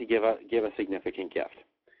willing to give a significant gift.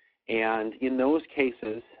 And in those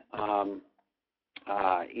cases,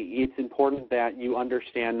 it's important that you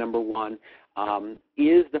understand, number one,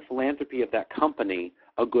 is the philanthropy of that company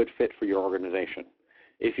a good fit for your organization?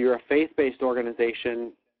 If you're a faith-based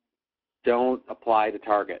organization, don't apply to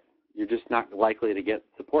Target. You're just not likely to get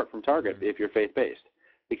support from Target if you're faith-based,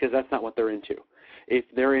 because that's not what they're into. If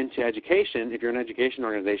they're into education, if you're an education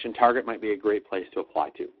organization, Target might be a great place to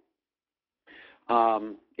apply to.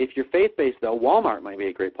 If you're faith-based, though, Walmart might be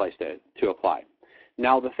a great place to apply.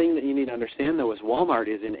 Now, the thing that you need to understand, though, is Walmart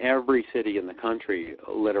is in every city in the country,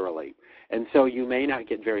 literally. And so you may not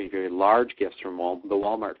get very, very large gifts from the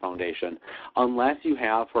Walmart Foundation unless you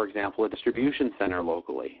have, for example, a distribution center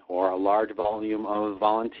locally or a large volume of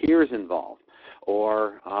volunteers involved,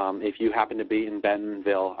 or if you happen to be in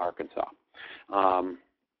Bentonville, Arkansas.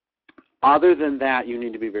 Other than that, you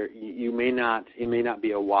need to be it may not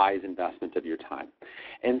be a wise investment of your time.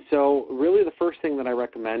 And so really the first thing that I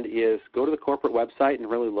recommend is go to the corporate website and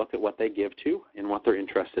really look at what they give to and what they're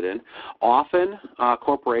interested in. Often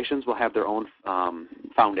corporations will have their own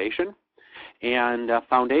foundation, and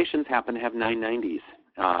foundations happen to have 990s.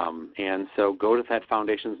 And so go to that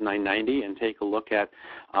foundation's 990 and take a look at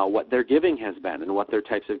what their giving has been and what their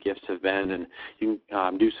types of gifts have been, and you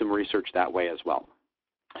can do some research that way as well.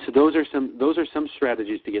 So those are some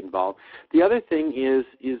strategies to get involved. The other thing is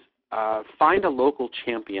find a local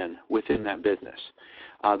champion within that business.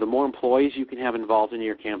 The more employees you can have involved in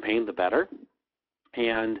your campaign, the better.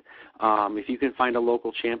 And if you can find a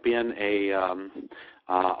local champion,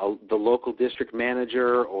 the local district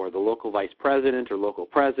manager or the local vice president or local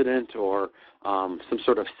president or some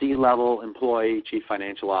sort of C-level employee, chief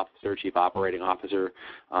financial officer, chief operating officer,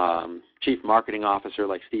 chief marketing officer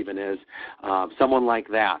like Stephen is, someone like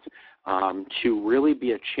that, to really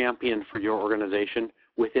be a champion for your organization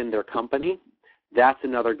within their company, that's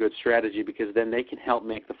another good strategy, because then they can help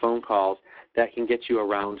make the phone calls that can get you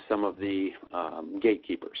around some of the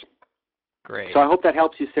gatekeepers. Great. So I hope that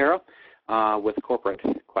helps you, Sarah, with corporate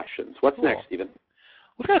questions. What's Cool. next, Stephen?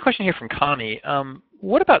 We've got a question here from Connie.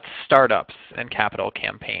 What about startups and capital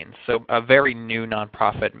campaigns? So a very new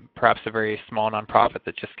nonprofit, perhaps a very small nonprofit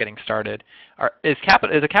that's just getting started. Is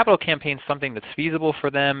a capital campaign something that's feasible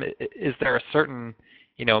for them? Is there a certain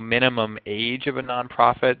minimum age of a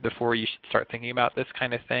nonprofit before you should start thinking about this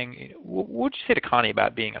kind of thing? What would you say to Connie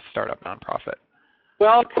about being a startup nonprofit?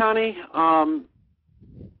 Well, Connie,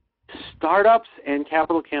 startups and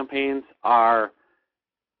capital campaigns are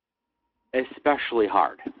especially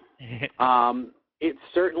hard. It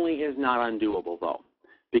certainly is not undoable, though,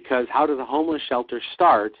 because how does a homeless shelter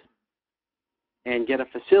start and get a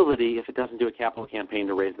facility if it doesn't do a capital campaign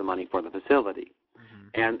to raise the money for the facility?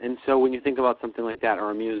 Mm-hmm. And so when you think about something like that,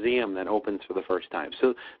 or a museum that opens for the first time,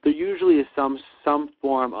 so there usually is some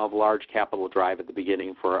form of large capital drive at the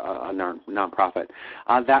beginning for a nonprofit.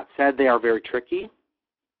 That said, they are very tricky.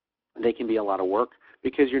 They can be a lot of work,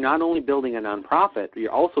 because you're not only building a nonprofit, but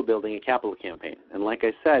you're also building a capital campaign. And like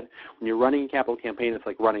I said, when you're running a capital campaign, it's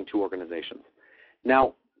like running two organizations.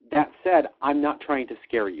 Now, that said, I'm not trying to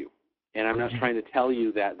scare you, and I'm not trying to tell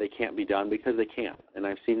you that they can't be done, because they can. And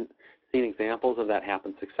I've seen examples of that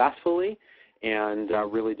happen successfully and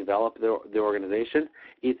really develop the organization.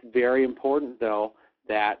 It's very important, though,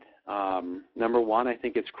 that, number one, I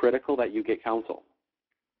think it's critical that you get counsel.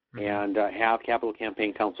 And have capital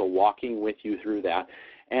campaign counsel walking with you through that.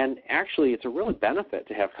 And actually, it's a real benefit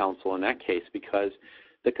to have counsel in that case, because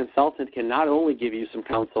the consultant can not only give you some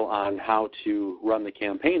counsel on how to run the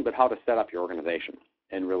campaign, but how to set up your organization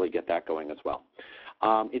and really get that going as well.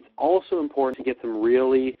 It's also important to get some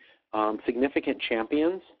really significant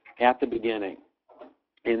champions at the beginning.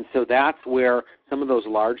 And so that's where some of those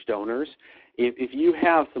large donors, if you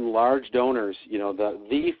have some large donors,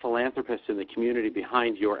 the philanthropists in the community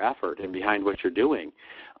behind your effort and behind what you're doing,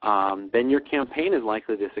 then your campaign is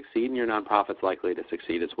likely to succeed and your nonprofit's likely to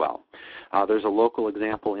succeed as well. There's a local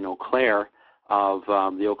example in Eau Claire of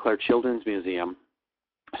the Eau Claire Children's Museum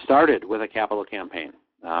started with a capital campaign.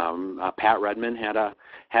 Pat Redman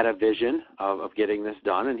had a vision of getting this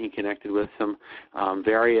done, and he connected with some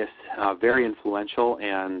various very influential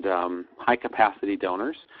and high-capacity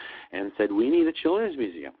donors and said, we need a children's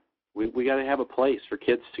museum. We got to have a place for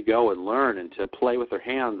kids to go and learn and to play with their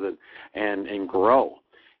hands and grow.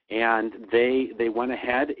 And they went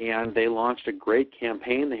ahead and they launched a great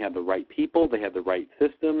campaign. They had the right people. They had the right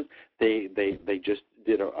systems. They just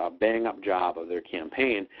did a bang-up job of their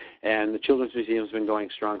campaign. And the Children's Museum's been going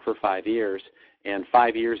strong for 5 years. And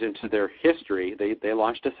 5 years into their history, they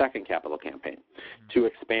launched a second capital campaign to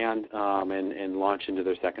expand and launch into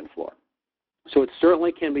their second floor. So it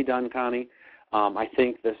certainly can be done, Connie. I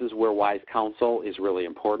think this is where wise counsel is really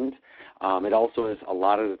important. It also is a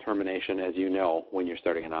lot of determination, as you know, when you're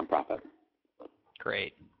starting a nonprofit.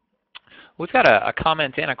 Great. We've got a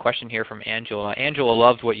comment and a question here from Angela. Angela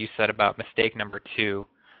loves what you said about mistake number 2,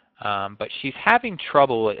 but she's having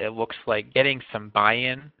trouble, it looks like, getting some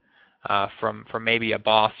buy-in from maybe a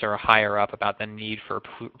boss or a higher up about the need for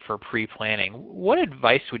pre-planning. What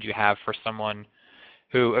advice would you have for someone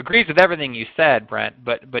who agrees with everything you said, Brent,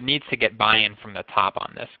 but needs to get buy-in from the top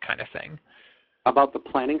on this kind of thing? About the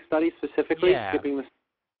planning study specifically? Yeah.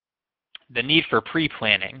 The need for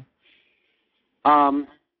pre-planning.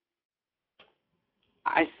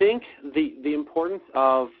 I think the importance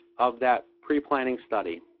of that pre-planning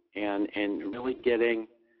study and really getting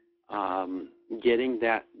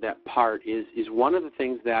that part is one of the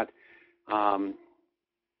things that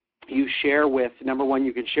you share with, number one,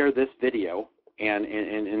 you can share this video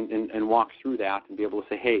and walk through that and be able to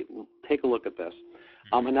say, hey, take a look at this.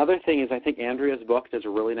 Another thing is I think Andrea's book does a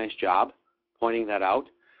really nice job pointing that out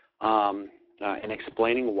and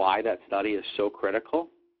explaining why that study is so critical.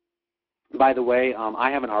 By the way, I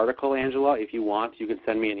have an article, Angela. If you want, you can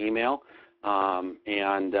send me an email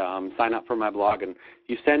and sign up for my blog. And if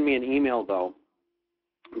you send me an email, though,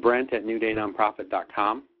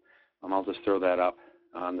 Brent@newdaynonprofit.com, I'll just throw that up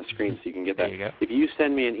on the screen so you can get that. There you go. If you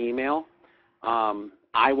send me an email,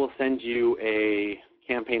 I will send you a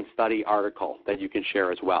campaign study article that you can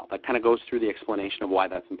share as well. That kind of goes through the explanation of why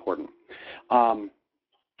that's important.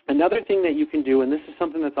 Another thing that you can do, and this is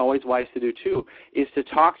something that's always wise to do too, is to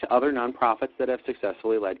talk to other nonprofits that have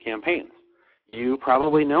successfully led campaigns. You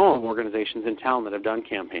probably know of organizations in town that have done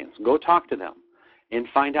campaigns. Go talk to them and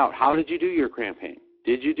find out, how did you do your campaign?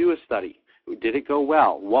 Did you do a study? Did it go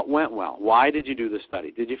well? What went well? Why did you do the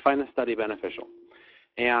study? Did you find the study beneficial?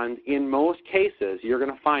 And in most cases, you're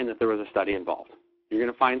going to find that there was a study involved. You're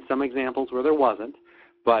going to find some examples where there wasn't,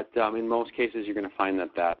 but in most cases, you're going to find that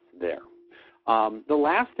that's there. The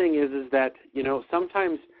last thing is that, you know,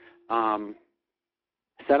 sometimes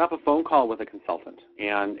set up a phone call with a consultant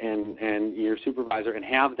and your supervisor and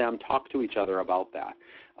have them talk to each other about that,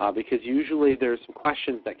 because usually there's some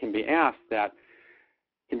questions that can be asked that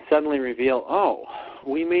can suddenly reveal, oh,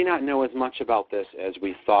 we may not know as much about this as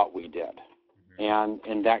we thought we did,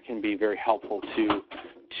 and that can be very helpful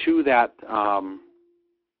to that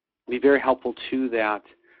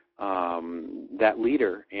that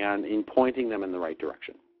leader and in pointing them in the right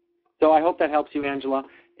direction. So I hope that helps you, Angela,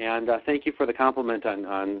 and thank you for the compliment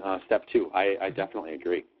on step 2. I definitely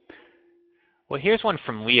agree. Well, here's one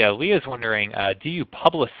from Leah. Leah's wondering, do you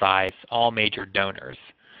publicize all major donors?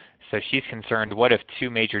 So she's concerned, what if 2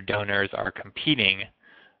 major donors are competing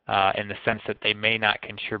in the sense that they may not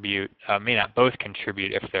both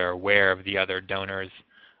contribute if they're aware of the other donors'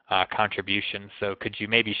 contributions. So could you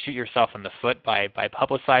maybe shoot yourself in the foot by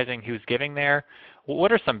publicizing who's giving there?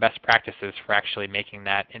 What are some best practices for actually making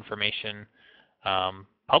that information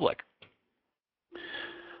public?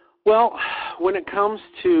 Well, when it comes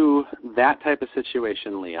to that type of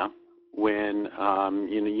situation, Leah, when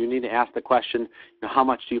you need to ask the question, how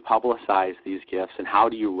much do you publicize these gifts and how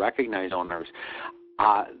do you recognize donors?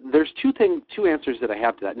 There's two answers that I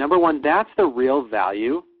have to that. Number one, that's the real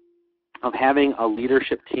value of having a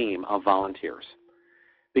leadership team of volunteers,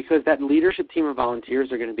 because that leadership team of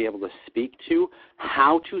volunteers are going to be able to speak to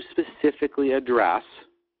how to specifically address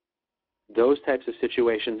those types of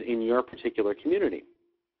situations in your particular community.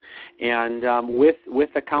 And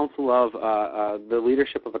with the counsel of the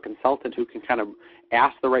leadership of a consultant who can kind of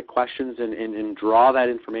ask the right questions and draw that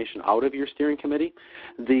information out of your steering committee,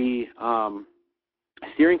 the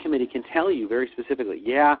steering committee can tell you very specifically,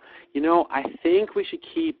 yeah, I think we should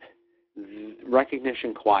keep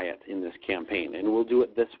recognition quiet in this campaign, and we'll do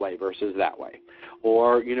it this way versus that way.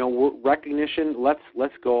 Or, recognition,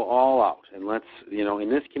 let's go all out, and let's, in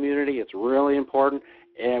this community, it's really important,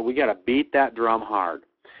 and we got to beat that drum hard,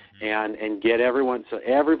 and get everyone, so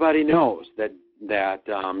everybody knows that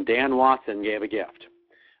Dan Watson gave a gift.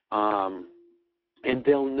 And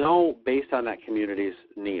they'll know based on that community's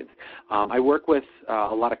needs. I work with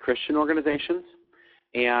a lot of Christian organizations,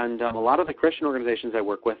 and a lot of the Christian organizations I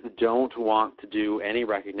work with don't want to do any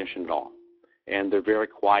recognition at all. And they're very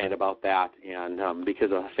quiet about that, and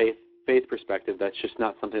because of a faith perspective, that's just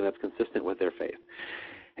not something that's consistent with their faith.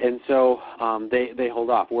 And so they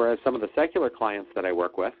hold off, whereas some of the secular clients that I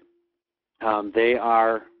work with, they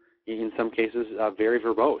are, in some cases, very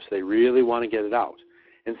verbose. They really want to get it out.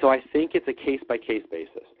 And so I think it's a case-by-case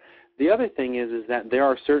basis. The other thing is that there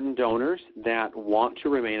are certain donors that want to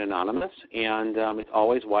remain anonymous, and it's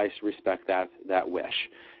always wise to respect that wish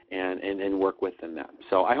and work within that.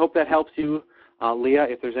 So I hope that helps you, Leah.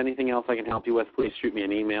 If there's anything else I can help you with, please shoot me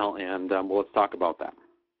an email, and let's talk about that.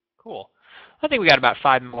 Cool. I think we got about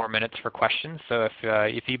 5 more minutes for questions. So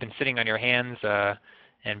if you've been sitting on your hands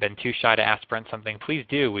and been too shy to ask Brent something, please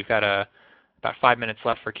do. We've got about 5 minutes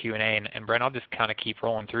left for Q&A, and Brent, I'll just kind of keep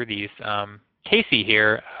rolling through these. Casey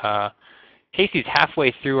here. Casey's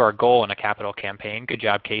halfway through our goal in a capital campaign. Good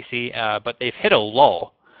job, Casey. But they've hit a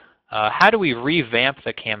lull. How do we revamp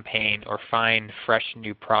the campaign or find fresh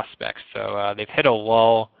new prospects? So they've hit a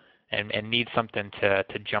lull and need something to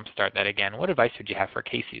jumpstart that again. What advice would you have for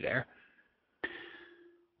Casey there?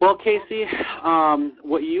 Well, Casey,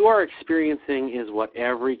 what you are experiencing is what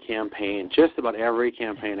every campaign, just about every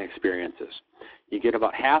campaign experiences. You get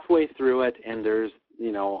about halfway through it, and there's,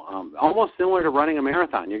 almost similar to running a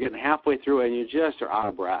marathon. You're getting halfway through it, and you just are out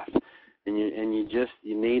of breath. and you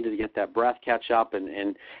need to get that breath catch up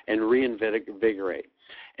and reinvigorate.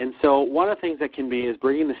 And so one of the things that can be is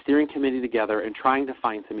bringing the steering committee together and trying to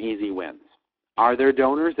find some easy wins. Are there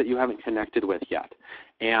donors that you haven't connected with yet?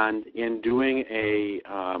 And in doing an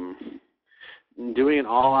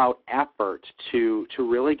all-out effort to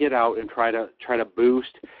really get out and try to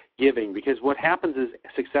boost giving, because what happens is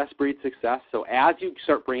success breeds success. So as you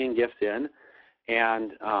start bringing gifts in,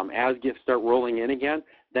 and as gifts start rolling in again,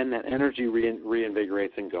 then that energy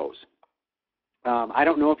reinvigorates and goes. I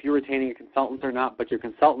don't know if you're retaining a consultant or not, but your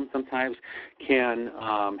consultant sometimes can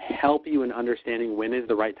help you in understanding when is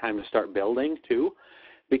the right time to start building too,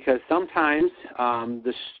 because sometimes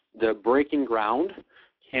the breaking ground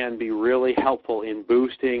can be really helpful in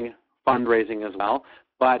boosting fundraising as well,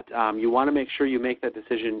 but you want to make sure you make that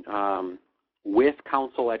decision with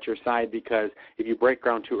counsel at your side, because if you break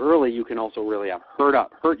ground too early, you can also really have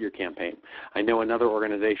hurt your campaign. I know another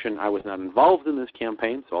organization, I was not involved in this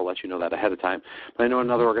campaign, so I'll let you know that ahead of time, but I know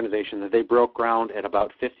another organization that they broke ground at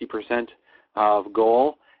about 50% of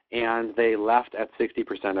goal, and they left at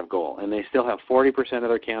 60% of goal, and they still have 40% of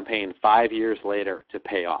their campaign 5 years later to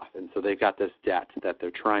pay off, and so they've got this debt that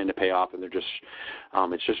they're trying to pay off, and they're just,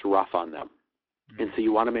 it's just rough on them. And so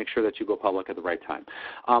you want to make sure that you go public at the right time.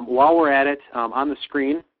 While we're at it, on the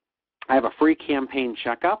screen, I have a free campaign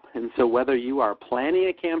checkup. And so whether you are planning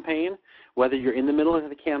a campaign, whether you're in the middle of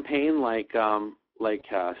the campaign like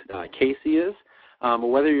Casey is,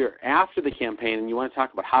 or whether you're after the campaign and you want to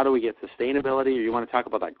talk about how do we get sustainability, or you want to talk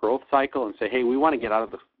about that growth cycle and say, hey, we want to get out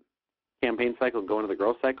of the campaign cycle and go into the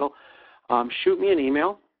growth cycle, shoot me an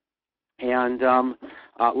email. And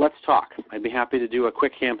let's talk. I'd be happy to do a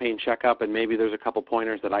quick campaign checkup, and maybe there's a couple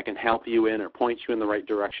pointers that I can help you in or point you in the right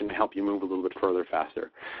direction to help you move a little bit further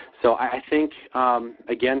faster. So I think,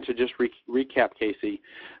 again, to just recap, Casey,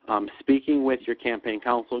 speaking with your campaign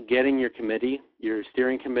council, getting your committee, your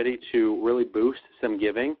steering committee to really boost some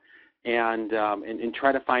giving, and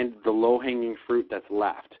try to find the low-hanging fruit that's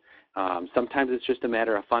left. Sometimes it's just a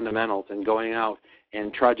matter of fundamentals and going out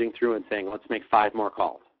and trudging through and saying, let's make 5 more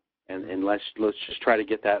calls. And let's just try to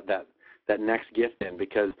get that next gift in,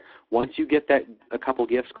 because once you get a couple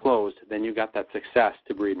gifts closed, then you got that success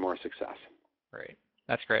to breed more success. Great.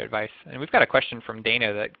 That's great advice. And we've got a question from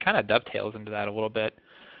Dana that kind of dovetails into that a little bit.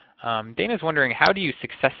 Dana's wondering, how do you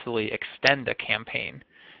successfully extend a campaign?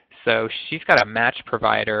 So she's got a match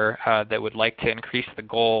provider that would like to increase the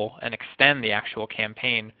goal and extend the actual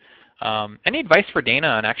campaign. Any advice for Dana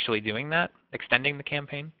on actually doing that, extending the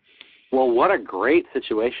campaign? Well, what a great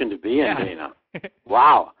situation to be in, Dana.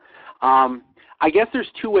 Wow. I guess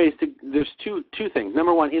there's there's two things.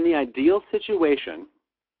 Number one, in the ideal situation,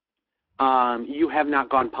 you have not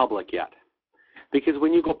gone public yet. Because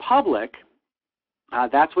when you go public,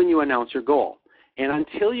 that's when you announce your goal. And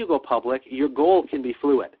until you go public, your goal can be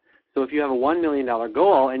fluid. So if you have a $1 million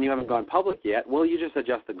goal and you haven't gone public yet, well, you just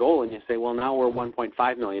adjust the goal and you say, well, now we're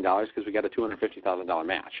 $1.5 million because we got a $250,000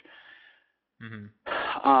 match.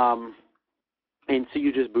 Mm-hmm. And so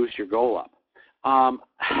you just boost your goal up.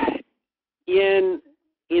 In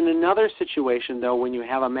another situation, though, when you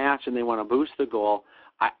have a match and they want to boost the goal,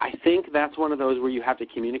 I think that's one of those where you have to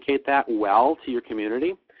communicate that well to your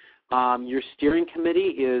community. Your steering committee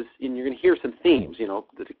is, and you're going to hear some themes,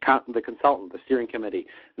 the consultant, the steering committee,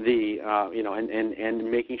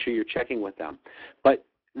 and making sure you're checking with them. But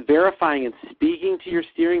verifying and speaking to your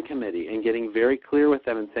steering committee and getting very clear with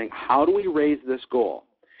them and saying, how do we raise this goal?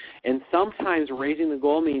 And sometimes raising the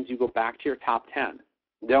goal means you go back to your top 10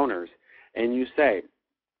 donors and you say,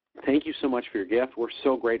 thank you so much for your gift. We're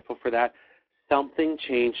so grateful for that. Something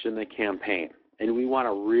changed in the campaign, and we want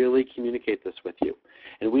to really communicate this with you.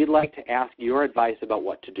 And we'd like to ask your advice about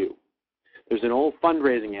what to do. There's an old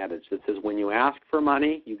fundraising adage that says when you ask for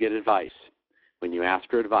money, you get advice. When you ask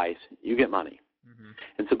for advice, you get money. Mm-hmm.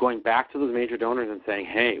 And so going back to those major donors and saying,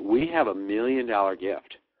 hey, we have a $1 million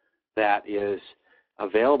gift that is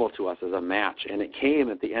available to us as a match, and it came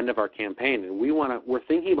at the end of our campaign, and we're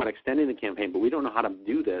thinking about extending the campaign, but we don't know how to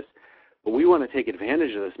do this, but we want to take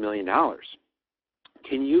advantage of this $1 million.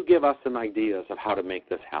 Can you give us some ideas of how to make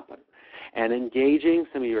this happen? And engaging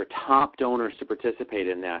some of your top donors to participate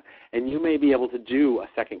in that, and you may be able to do a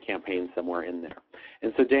second campaign somewhere in there.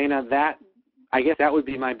 And so, Dana, I guess that would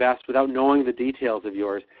be my best, without knowing the details of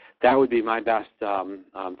yours, that would be my best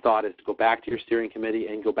thought, is to go back to your steering committee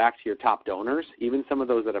and go back to your top donors, even some of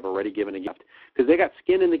those that have already given a gift, because they got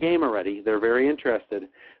skin in the game already. They're very interested.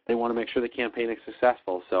 They want to make sure the campaign is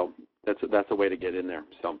successful, so that's a way to get in there.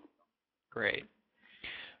 So, great.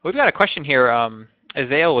 We've got a question here.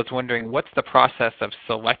 Azale was wondering, what's the process of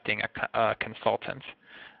selecting a consultant?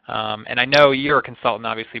 And I know you're a consultant,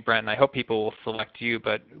 obviously, Brent, and I hope people will select you,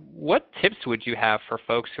 but what tips would you have for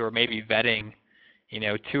folks who are maybe vetting,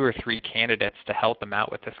 2 or 3 candidates to help them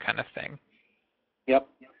out with this kind of thing? Yep.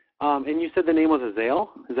 And you said the name was Hafele,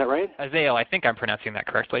 is that right? Hafele, I think I'm pronouncing that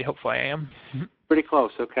correctly. Hopefully I am. Pretty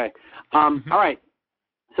close, okay. All right.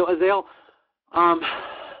 So Hafele, and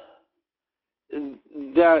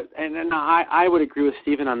I would agree with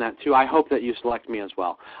Stephen on that too. I hope that you select me as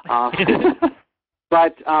well.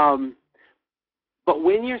 But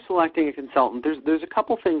when you're selecting a consultant, there's a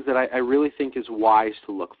couple things that I really think is wise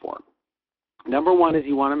to look for. Number one is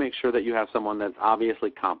you want to make sure that you have someone that's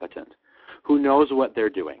obviously competent, who knows what they're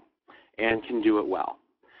doing and can do it well,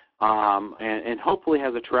 and hopefully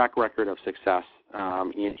has a track record of success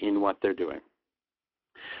in what they're doing.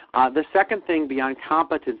 The second thing beyond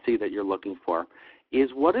competency that you're looking for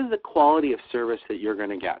is what is the quality of service that you're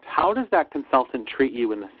going to get? How does that consultant treat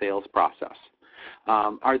you in the sales process?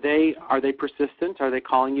 Are they persistent? Are they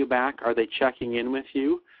calling you back? Are they checking in with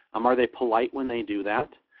you? Are they polite when they do that?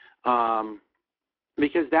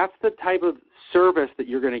 Because that's the type of service that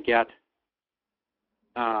you're going to get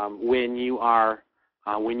when you are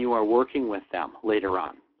working with them later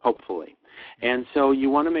on, hopefully. And so you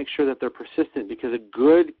want to make sure that they're persistent, because a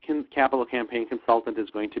good capital campaign consultant is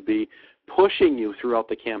going to be pushing you throughout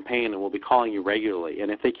the campaign and will be calling you regularly. And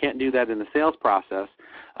if they can't do that in the sales process,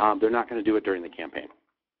 they're not going to do it during the campaign.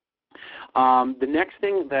 The next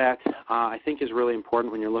thing that I think is really important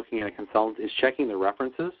when you're looking at a consultant is checking the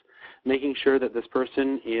references, making sure that this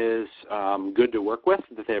person is good to work with,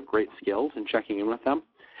 that they have great skills, and checking in with them.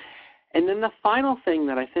 And then the final thing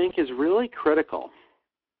that I think is really critical,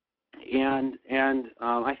 and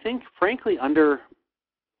I think frankly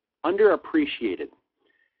underappreciated,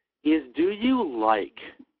 is do you like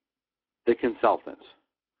the consultants?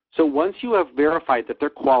 So once you have verified that they're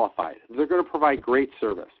qualified, they're going to provide great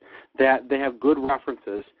service, that they have good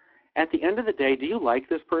references, at the end of the day, do you like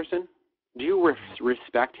this person? Do you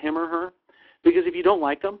respect him or her? Because if you don't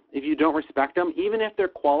like them, if you don't respect them, even if they're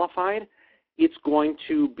qualified, it's going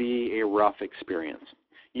to be a rough experience.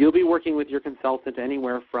 You'll be working with your consultant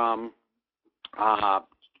anywhere from 12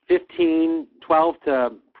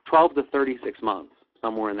 to 36 months,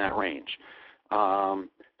 somewhere in that range, 12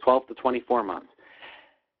 to 24 months.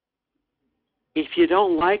 If you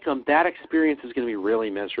don't like them, that experience is going to be really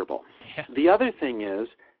miserable. Yeah. The other thing is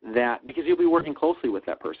that, because you'll be working closely with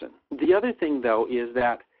that person. The other thing, though, is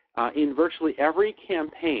that in virtually every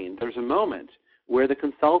campaign, there's a moment where the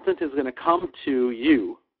consultant is going to come to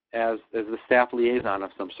you as the staff liaison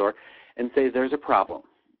of some sort and say, there's a problem,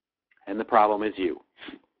 and the problem is you,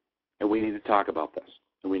 and we need to talk about this,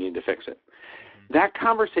 and we need to fix it. That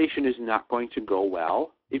conversation is not going to go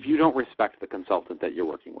well if you don't respect the consultant that you're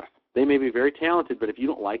working with. They may be very talented, but if you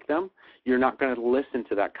don't like them, you're not going to listen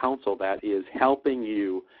to that counsel that is helping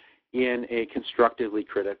you in a constructively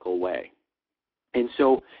critical way. And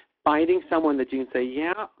so finding someone that you can say,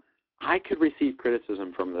 yeah, I could receive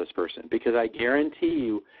criticism from this person, because I guarantee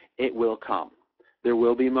you it will come. There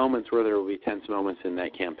will be moments where there will be tense moments in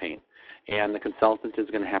that campaign. And the consultant is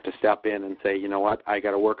going to have to step in and say, you know what, I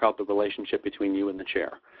got to work out the relationship between you and the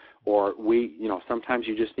chair. Or sometimes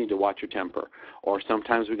you just need to watch your temper. Or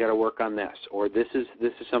sometimes we got to work on this. Or this is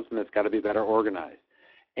something that's got to be better organized.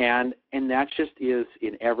 And that just is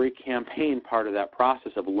in every campaign part of that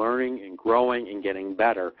process of learning and growing and getting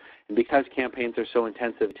better. And because campaigns are so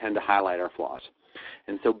intensive, we tend to highlight our flaws.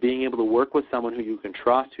 And so being able to work with someone who you can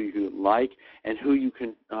trust, who you like, and who you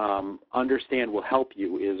can understand will help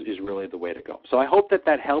you is really the way to go. So I hope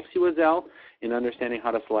that helps you, Azelle, in understanding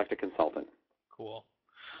how to select a consultant. Cool.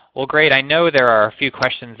 Well, great. I know there are a few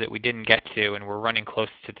questions that we didn't get to, and we're running close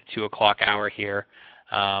to the 2 o'clock hour here.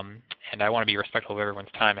 And I want to be respectful of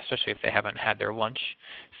everyone's time, especially if they haven't had their lunch.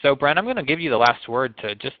 So, Brent, I'm going to give you the last word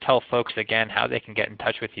to just tell folks again how they can get in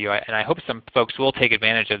touch with you. And I hope some folks will take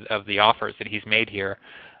advantage of the offers that he's made here.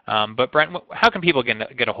 But, Brent, how can people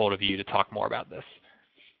get a hold of you to talk more about this?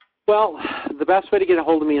 Well, the best way to get a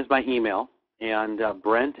hold of me is by email, and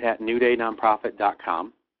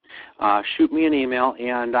brent@newdaynonprofit.com. Shoot me an email,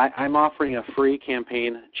 and I'm offering a free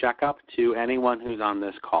campaign checkup to anyone who's on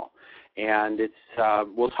this call. And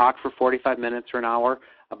we'll talk for 45 minutes or an hour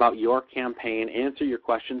about your campaign, answer your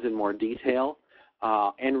questions in more detail,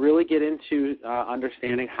 and really get into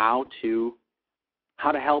understanding how to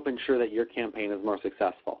help ensure that your campaign is more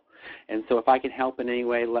successful. And so if I can help in any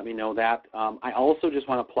way, let me know that. I also just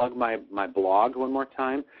want to plug my blog one more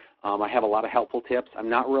time. I have a lot of helpful tips. I'm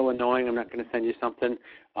not real annoying. I'm not going to send you something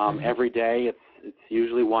every day. It's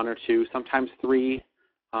usually 1 or 2, sometimes 3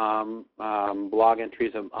 blog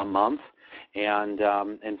entries a month. And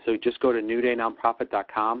so just go to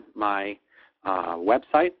newdaynonprofit.com, my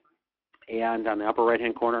website, and on the upper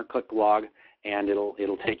right-hand corner, click blog, and it'll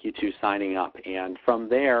take you to signing up. And from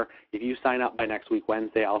there, if you sign up by next week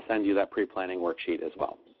Wednesday, I'll send you that pre-planning worksheet as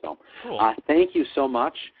well. So cool. Thank you so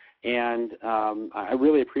much, and I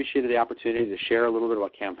really appreciated the opportunity to share a little bit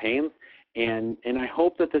about campaigns, and I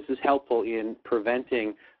hope that this is helpful in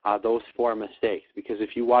preventing those 4 mistakes, because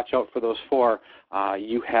if you watch out for those 4,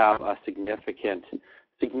 you have a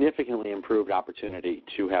significantly improved opportunity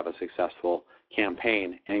to have a successful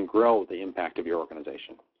campaign and grow the impact of your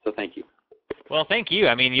organization. So thank you. Well, thank you.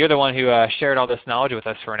 I mean, you're the one who shared all this knowledge with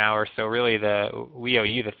us for an hour, so really we owe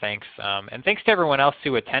you the thanks. And thanks to everyone else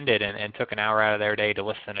who attended and took an hour out of their day to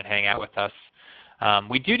listen and hang out with us.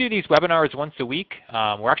 We do these webinars once a week.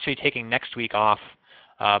 We're actually taking next week off,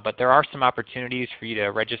 but there are some opportunities for you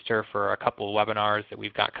to register for a couple of webinars that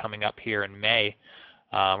we've got coming up here in May.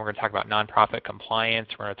 We're going to talk about nonprofit compliance.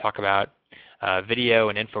 We're going to talk about video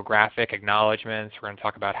and infographic acknowledgments. We're going to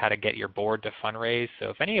talk about how to get your board to fundraise. So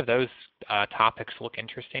if any of those topics look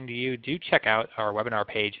interesting to you, do check out our webinar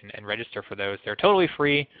page and register for those. They're totally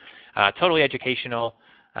free, totally educational.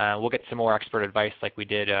 We'll get some more expert advice like we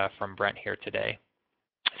did from Brent here today.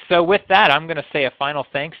 So with that, I'm going to say a final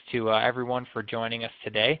thanks to everyone for joining us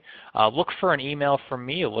today. Look for an email from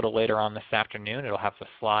me a little later on this afternoon. It'll have the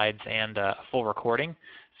slides and a full recording,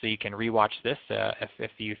 so you can rewatch this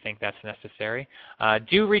if you think that's necessary.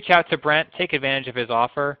 Do reach out to Brent, take advantage of his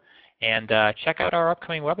offer, and check out our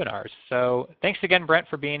upcoming webinars. So thanks again, Brent,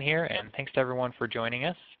 for being here, and thanks to everyone for joining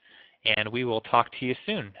us. And we will talk to you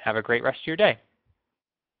soon. Have a great rest of your day.